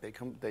didn't. Like they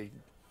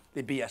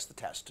BS the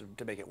test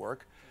to make it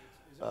work.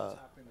 Is it what's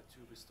happening? The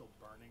tube is still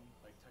burning?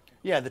 Like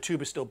technically? Yeah, the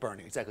tube is still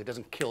burning, exactly. It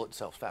doesn't kill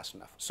itself fast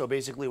enough. So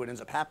basically what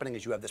ends up happening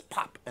is you have this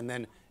pop and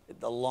then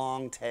the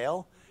long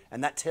tail,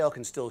 and that tail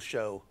can still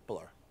show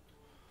blur.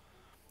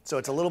 So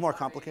it's a little more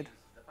complicated.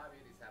 The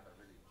 580s have a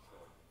really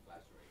short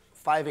flash duration.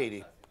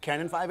 580.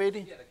 Canon 580?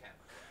 Yeah, the Canon.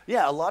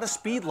 Yeah, a lot of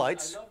speed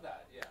lights. I love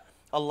that, yeah.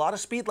 A lot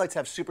of speed lights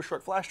have super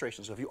short flash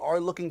durations. So if you are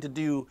looking to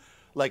do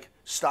like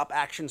stop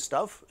action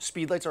stuff,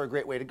 speed lights are a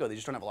great way to go. They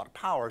just don't have a lot of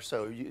power,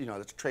 so you know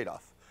that's a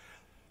trade-off.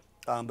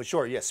 But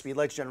sure, yes, speed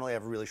lights generally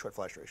have a really short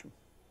flash duration.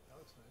 That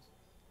looks nice.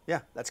 Yeah,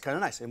 that's kind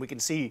of nice. And we can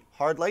see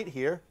hard light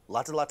here,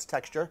 lots of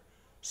texture,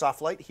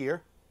 soft light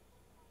here.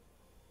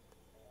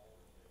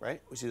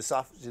 Right? We see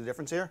the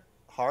difference here?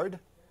 Hard,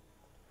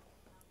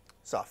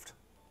 soft.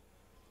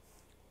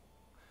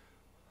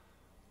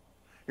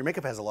 Your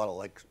makeup has a lot of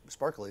like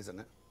sparklies in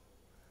it.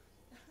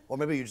 Or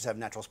maybe you just have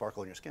natural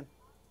sparkle in your skin.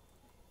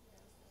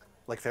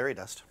 Like fairy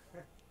dust.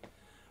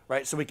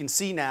 Right, so we can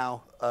see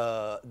now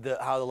how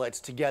the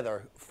lights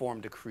together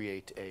form to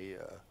create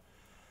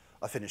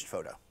a finished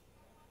photo.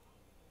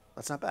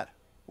 That's not bad.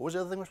 What was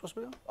the other thing we're supposed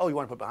to do? Oh, you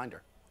want to put behind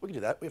her. We can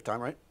do that. We have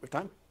time, right? We have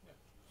time?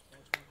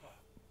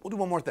 We'll do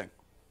one more thing.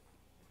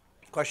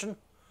 Question?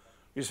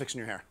 You're just fixing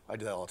your hair. I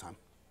do that all the time.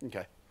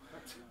 Okay.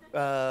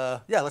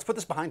 Yeah, let's put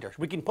this behind her.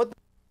 We can put the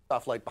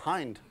soft light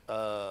behind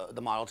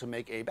the model to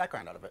make a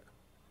background out of it.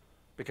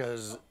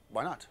 Because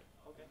why not?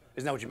 Okay.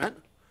 Isn't that what you meant?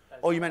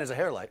 Oh, you meant as a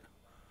hair light.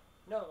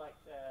 No, like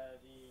the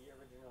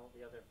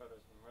other photos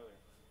from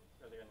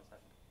earlier in the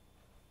session.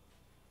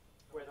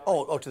 Where the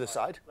Oh, lights to the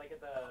side? Like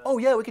at the. Oh,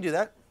 yeah, we could do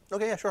that.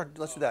 Okay, yeah, sure.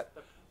 Let's do that.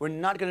 We're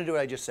not going to do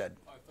what I just said.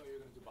 I thought you were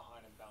going to do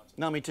behind and bounce.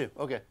 No, me too.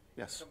 Okay,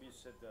 yes. Some you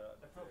said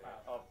The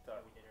profile of the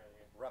that we did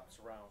earlier. wraps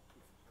around.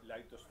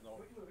 Light does not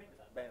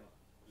bend.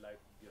 Light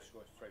just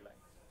goes straight line.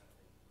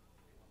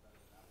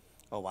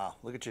 Oh, wow.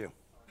 Look at you.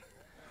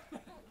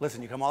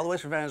 Listen, you come all the way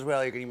from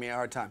Venezuela, you're going to give me a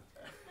hard time.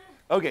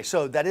 Okay,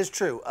 so that is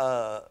true.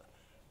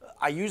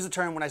 I use the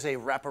term when I say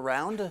wrap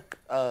around. It's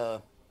got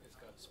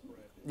spread.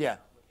 Yeah.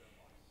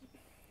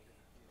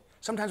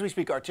 Sometimes we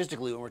speak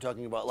artistically when we're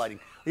talking about lighting.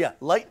 Yeah,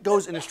 light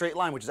goes in a straight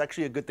line, which is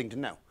actually a good thing to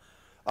know.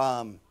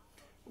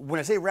 When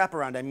I say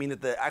wraparound, I mean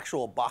that the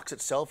actual box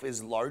itself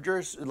is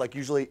larger, like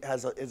usually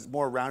is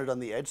more rounded on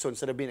the edge. So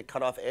instead of being a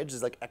cut off edge,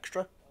 it's like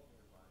extra,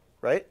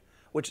 right?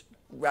 Which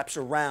wraps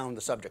around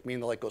the subject,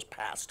 meaning the light goes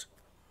past.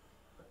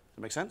 Does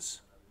that make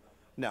sense?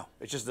 No,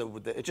 it's just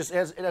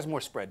it has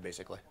more spread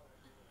basically.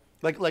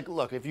 Like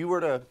look, if you were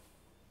to,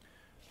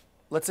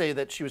 let's say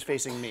that she was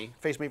facing me,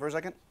 face me for a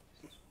second,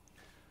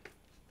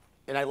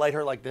 and I light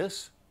her like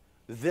this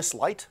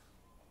light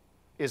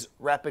is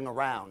wrapping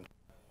around.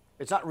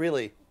 It's not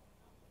really,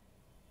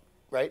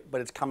 right?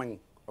 But it's coming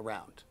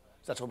around.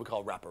 So that's what we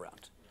call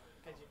wraparound.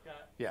 Because you've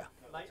got Yeah.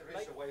 light.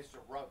 There is a way to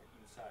rub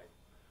inside.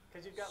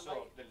 Because you've got So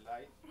light. the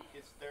light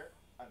is there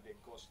and then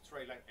goes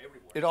straight line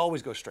everywhere. It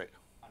always goes straight.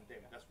 And then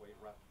that's why it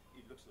wraps.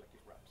 It looks like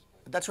it wraps.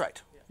 That's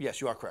right.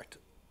 Yes, you are correct.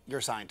 You're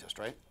a scientist,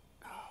 right?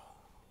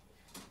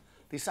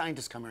 These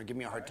scientists come here and give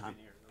me a hard time.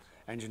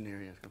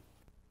 Engineer, yes.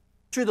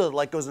 True, the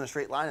light goes in a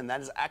straight line, and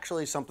that is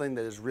actually something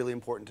that is really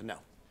important to know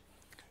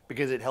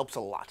because it helps a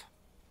lot.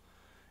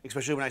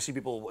 Especially when I see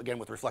people, again,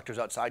 with reflectors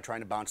outside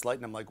trying to bounce light,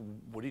 and I'm like,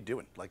 what are you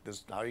doing? Like,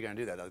 this, how are you going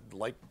to do that? The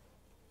light.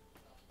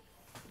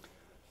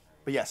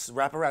 But yes,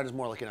 wraparound is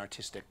more like an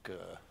artistic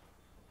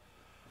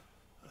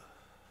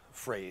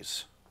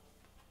phrase.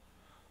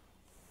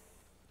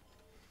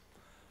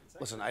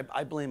 Listen,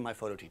 I blame my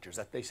photo teachers.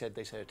 That they said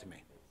it to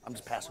me. I'm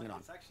just passing it on.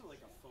 It's actually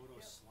like a photo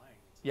slang.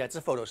 Yeah, it's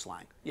a photo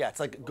slang. Yeah, it's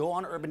like go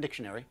on Urban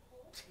Dictionary.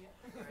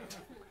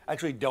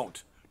 Actually,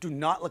 don't. Do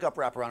not look up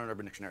wraparound on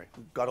Urban Dictionary.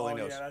 God only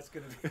knows. Yeah, that's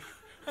gonna be.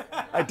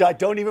 I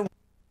don't even.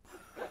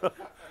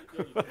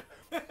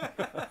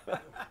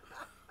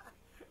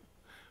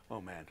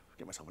 Oh man,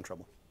 get myself in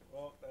trouble.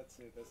 Well, that's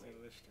it. That's the end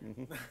of this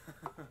stream.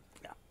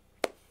 Yeah.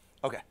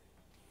 Okay.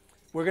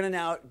 We're gonna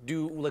now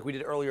do like we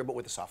did earlier, but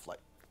with a soft light,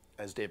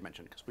 as Dave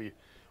mentioned, because we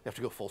have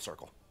to go full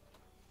circle.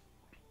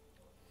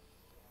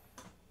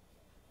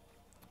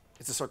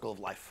 It's a circle of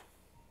life.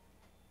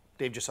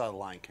 Dave just saw The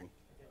Lion King,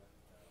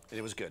 and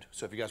it was good.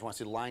 So if you guys want to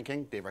see The Lion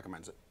King, Dave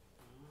recommends it.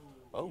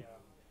 Oh.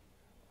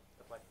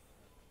 The play.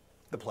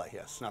 The play,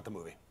 yes, not the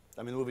movie.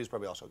 I mean, the movie is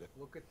probably also good.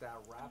 Look at that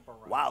wrap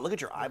around. Wow, look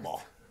at your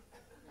eyeball.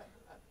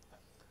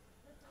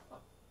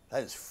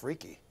 That is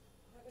freaky.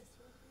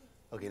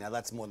 Okay, now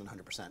that's more than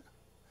 100%.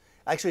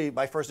 Actually,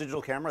 my first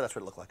digital camera, that's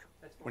what it looked like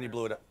when you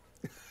blew it up.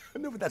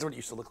 No, but that's what it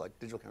used to look like.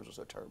 Digital cameras are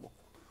so terrible.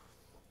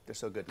 They're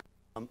so good.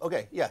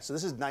 Okay, yeah, so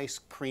this is nice,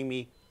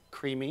 creamy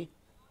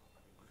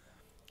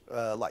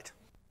light.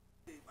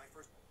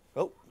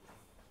 Oh,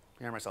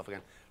 I hear myself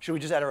again. Should we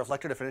just add a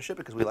reflector to finish it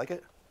because we like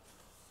it?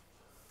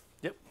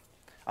 Yep.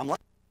 I'm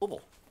liking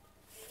oval.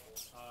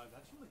 That's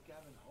from the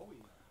Gavin Hoey.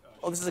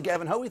 Oh, this is a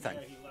Gavin Hoey thing.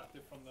 Yeah, he left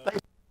it from the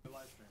Thanks.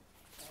 live stream.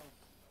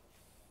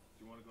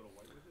 Do you want to go to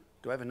white with it?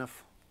 Do I have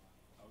enough?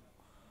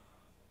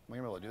 Am I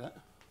going to be able to do that?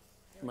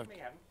 Yeah, we may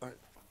have 'em. All right.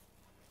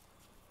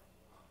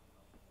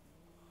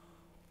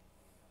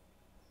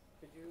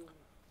 Could you?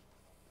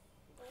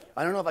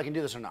 I don't know if I can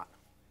do this or not.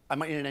 I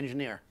might need an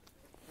engineer.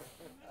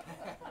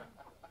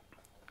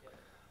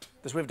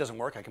 This wave doesn't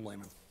work, I can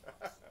blame him.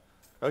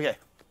 Okay,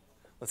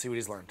 let's see what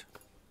he's learned.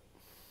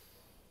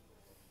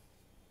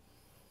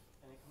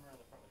 And then come around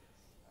the front with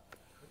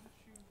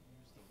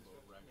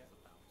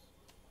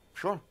this.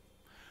 Sure.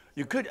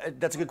 You could,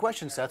 that's a good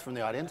question, Seth, from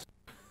the audience.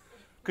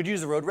 Could you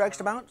use the road rags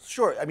to bounce?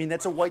 Sure, I mean,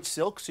 that's a white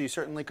silk, so you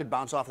certainly could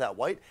bounce off that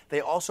white.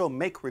 They also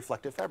make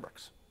reflective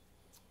fabrics.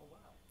 Oh wow.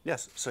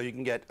 Yes, so you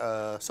can get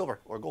silver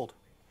or gold.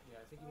 Yeah,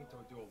 I think you need to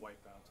do a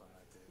white bounce on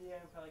that, Dave. Yeah,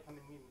 probably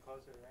coming even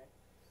closer, right?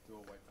 Do a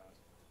white bounce.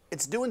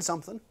 It's doing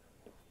something.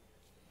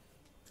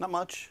 Not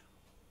much.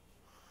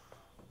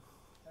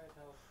 Hard to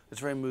tell,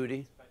 It's very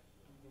moody. but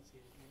you can see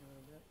it moving a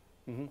little bit.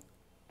 Mm-hmm.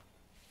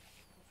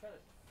 Let's try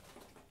this.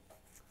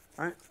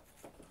 All right.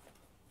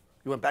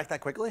 You went back that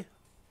quickly?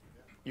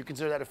 You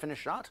consider that a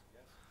finished shot?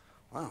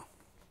 Wow.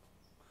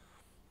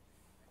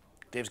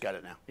 Dave's got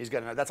it now. He's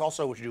got it. That's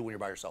also what you do when you're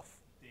by yourself.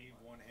 Dave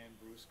One Hand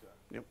Brusca.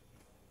 Yep.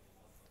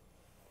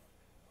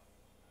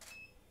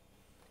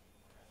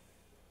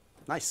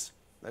 Nice.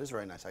 That is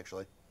very nice,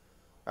 actually.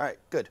 All right,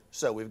 good.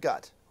 So we've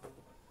got.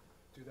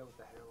 Do that with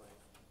the hair light.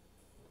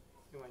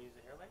 You want to use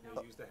the hair light now?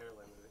 Yeah, use the hair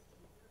light with it.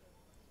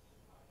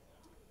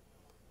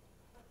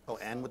 Oh,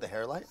 and with the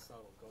hair light?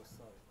 Subtle, go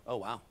subtle. Oh,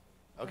 wow.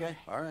 Okay.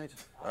 All right.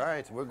 All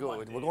right. We're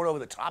going over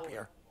the top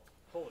here.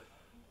 Pull it.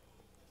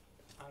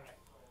 All right.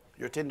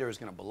 Your Tinder is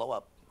going to blow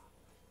up.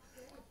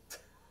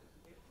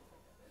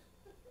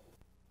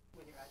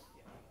 With your eyes,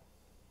 yeah.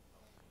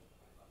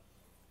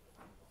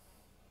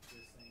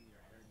 You're saying your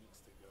hair needs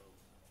to go.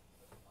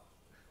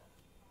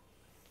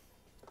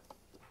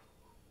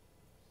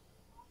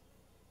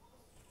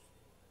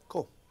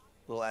 Cool.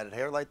 Little added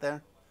hair light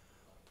there.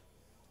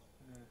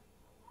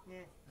 Yeah.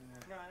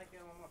 No, I like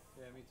that one more.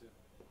 Yeah, me too.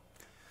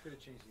 Could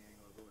have changed the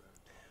angle, but whatever.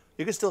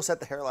 You can still set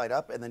the hair light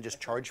up and then just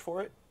charge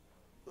for it,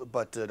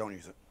 but don't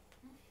use it.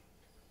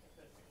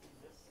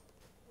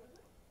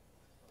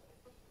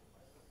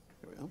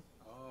 Here we go.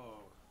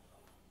 Oh,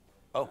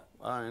 Oh,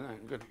 all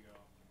right, good. there you go.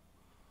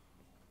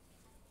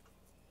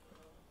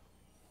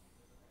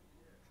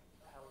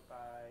 Powered by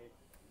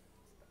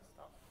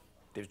stop.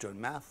 Dave's doing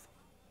math.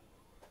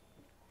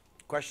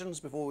 Questions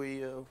before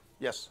we,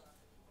 yes?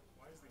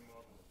 Why is the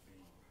model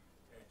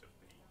the edge of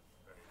the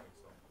very big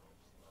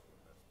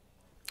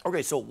softbox?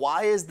 Okay, so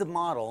why is the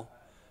model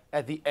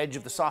at the edge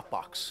of the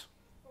softbox?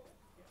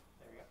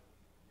 There we go.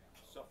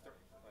 Softer,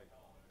 like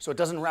So it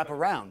doesn't wrap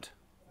around.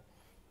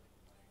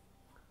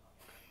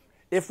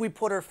 If we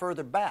put her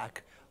further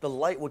back, the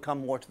light would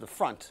come more to the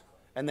front,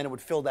 and then it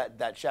would fill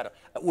that shadow,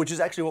 which is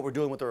actually what we're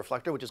doing with the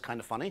reflector, which is kind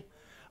of funny.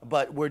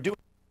 But we're doing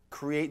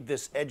create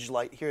this edge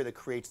light here that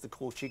creates the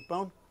cool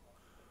cheekbone,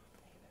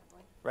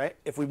 right?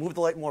 If we move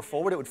the light more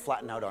forward, it would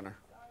flatten out on her.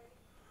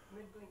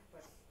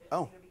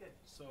 Oh,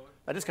 So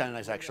that is kind of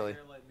nice, maybe actually. The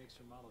hair light makes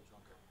your model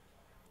drunker.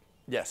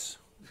 Yes.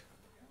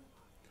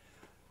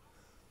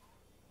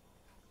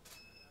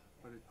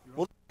 But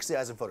We'll see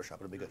as in Photoshop.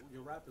 It'll be good.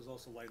 your wrap is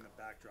also lighting the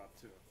backdrop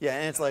too. Yeah,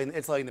 and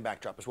it's lighting the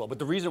backdrop as well. But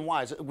the reason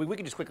why is we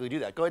can just quickly do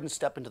that. Go ahead and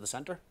step into the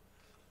center,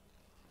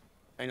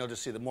 and you'll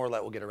just see the more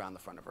light will get around the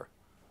front of her,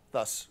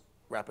 thus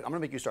wrapping. I'm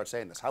gonna make you start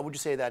saying this. How would you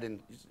say that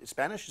in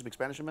Spanish? You speak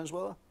Spanish in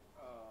Venezuela?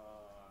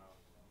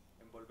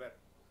 envolver.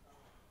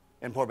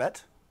 Envolver?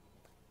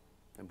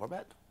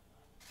 Envolver?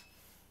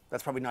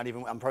 That's probably not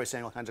even. I'm probably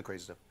saying all kinds of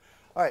crazy stuff.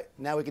 All right,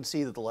 now we can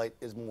see that the light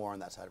is more on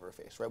that side of her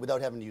face, right?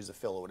 Without having to use a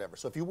fill or whatever.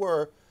 So if you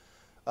were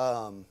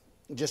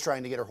just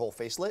trying to get her whole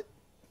face lit,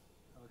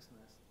 That looks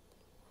nice.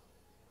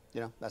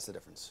 you know, that's the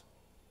difference.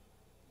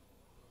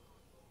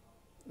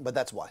 But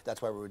that's why.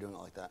 That's why we were doing it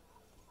like that.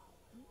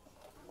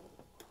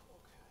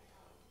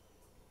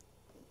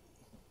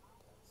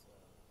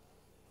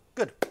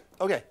 Good.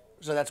 Okay.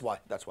 So that's why.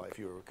 That's why, if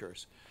you were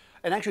curious.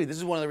 And actually, this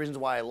is one of the reasons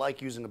why I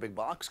like using a big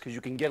box, because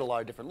you can get a lot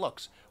of different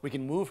looks. We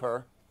can move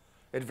her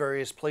at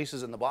various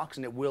places in the box,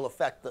 and it will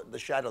affect the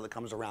shadow that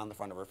comes around the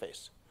front of her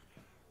face.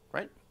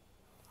 Right?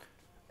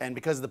 And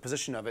because of the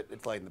position of it,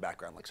 it's lighting the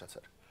background, like I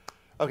said.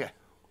 Okay.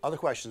 Other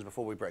questions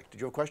before we break?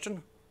 Did you have a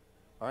question?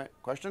 All right.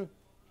 Question?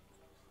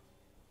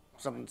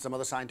 Some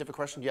other scientific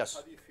question? Yes.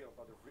 How do you feel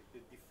about the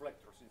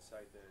deflectors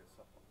inside the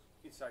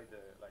softbox? Inside the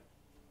like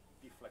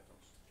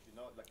deflectors, you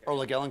know, like. Or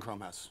like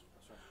Elechrome has.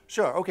 That's right.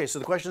 Sure. Okay. So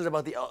the question is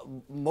about the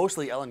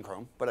mostly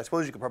Elechrome, but I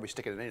suppose you could probably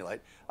stick it in any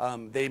light.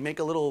 They make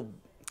a little,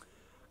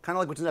 kind of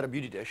like what's inside a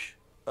beauty dish,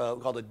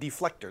 called a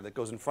deflector that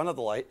goes in front of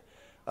the light,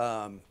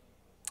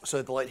 so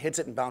that the light hits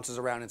it and bounces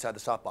around inside the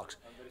softbox.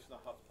 And there is no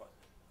hotspot.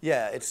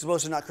 Yeah, it's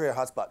supposed to not create a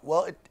hotspot.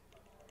 Well,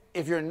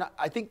 if you're not,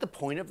 I think the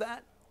point of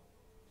that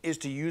is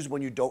to use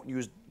when you don't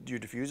use your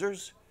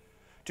diffusers,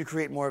 to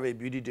create more of a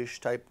beauty dish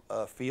type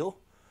feel,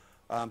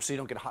 so you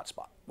don't get a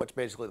hotspot. What's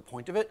basically the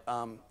point of it.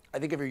 I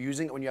think if you're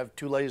using it when you have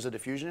 2 layers of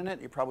diffusion in it,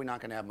 you're probably not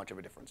going to have much of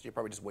a difference. You're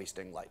probably just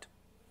wasting light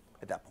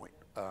at that point.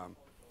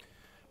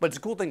 But it's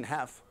a cool thing to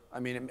have. I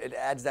mean, it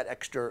adds that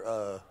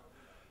extra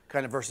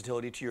kind of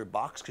versatility to your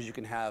box, because you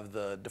can have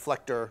the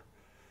deflector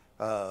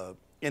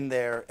in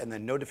there and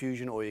then no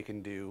diffusion, or you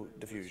can do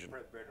diffusion.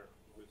 Spread better.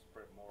 Will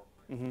spread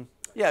more.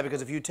 Yeah,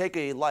 because if you take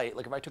a light,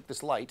 like if I took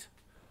this light,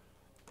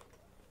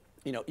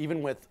 you know,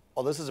 even with,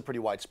 oh, this is a pretty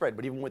wide spread,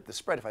 but even with the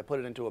spread, if I put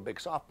it into a big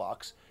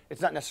softbox,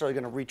 it's not necessarily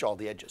going to reach all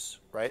the edges,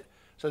 right?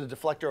 So the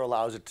deflector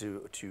allows it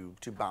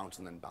to bounce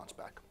and then bounce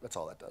back. That's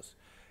all that does.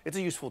 It's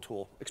a useful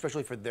tool,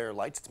 especially for their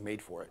lights. It's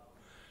made for it.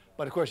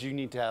 But of course, you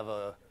need to have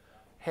a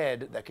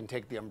head that can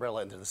take the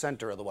umbrella into the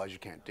center, otherwise you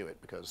can't do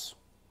it because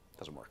it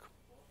doesn't work.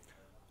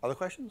 Other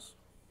questions?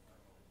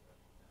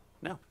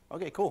 No?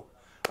 Okay, cool.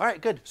 All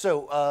right, good.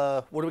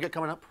 So what do we got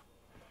coming up?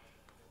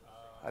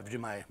 I have to do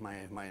my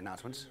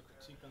announcements.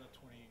 There's a critique on the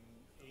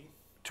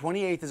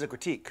 28th, 28th is a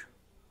critique.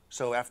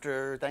 So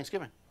after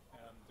Thanksgiving,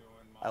 and I'm doing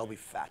my I'll be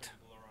fat.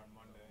 Blur on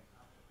Monday.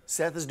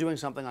 Seth is doing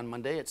something on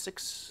Monday at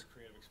 6.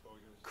 Creative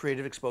exposures.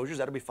 Creative exposures,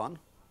 that'll be fun.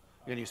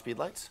 You're gonna use speed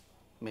lights?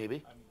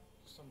 Maybe.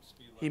 some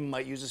speed lights. He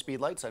might use the speed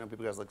lights. I know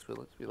people guys like speed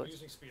lights. I'm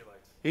using speed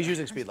lights. He's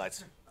using speed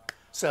lights.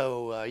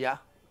 So yeah,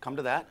 come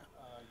to that.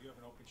 You have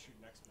an open shoot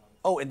next month.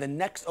 Oh, and the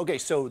next, okay,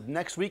 so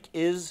next week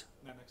is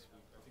Not next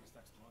week. I think it's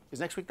next month. is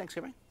next week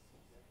Thanksgiving?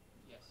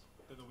 Yes.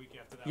 Then the week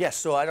after that. Yes,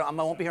 so I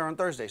won't be here on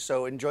Thursday.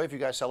 So enjoy if you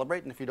guys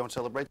celebrate, and if you don't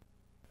celebrate,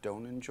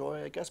 don't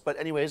enjoy, I guess. But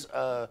anyways,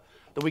 the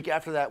week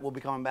after that, we'll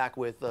be coming back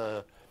with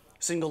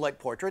single light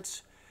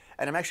portraits,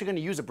 and I'm actually going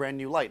to use a brand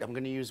new light. I'm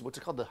going to use what's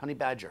it called, the Honey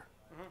Badger.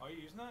 Are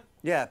you using that?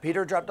 Yeah,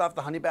 Peter dropped off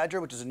the Honey Badger,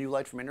 which is a new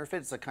light from Interfit.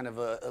 It's a kind of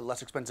a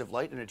less expensive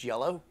light, and it's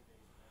yellow.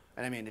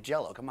 And I mean, it's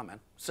yellow. Come on,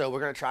 man. So we're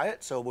going to try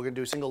it. So we're going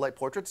to do single light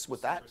portraits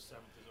with that. December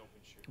 7th is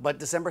open shoot. But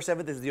December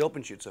 7th is the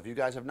open shoot. So if you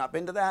guys have not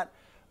been to that,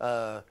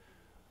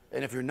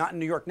 and if you're not in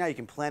New York now, you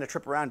can plan a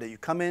trip around it. You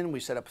come in, we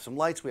set up some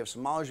lights, we have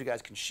some models, you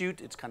guys can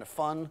shoot. It's kind of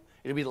fun.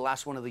 It'll be the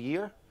last one of the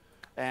year.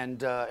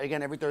 And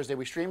again, every Thursday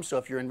we stream. So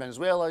if you're in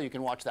Venezuela, you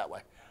can watch that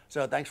way.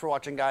 So thanks for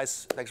watching,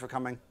 guys. Thanks for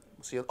coming.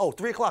 We'll see you. Oh,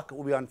 3 o'clock,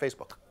 we'll be on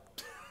Facebook.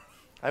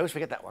 I always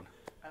forget that one.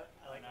 I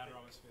like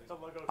Adorama's face.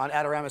 the logo. On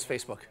Adorama's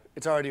Facebook.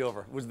 It's already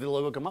over. Was the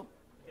logo come up?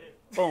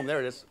 Boom, there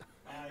it is.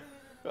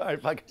 All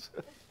right, bye, guys.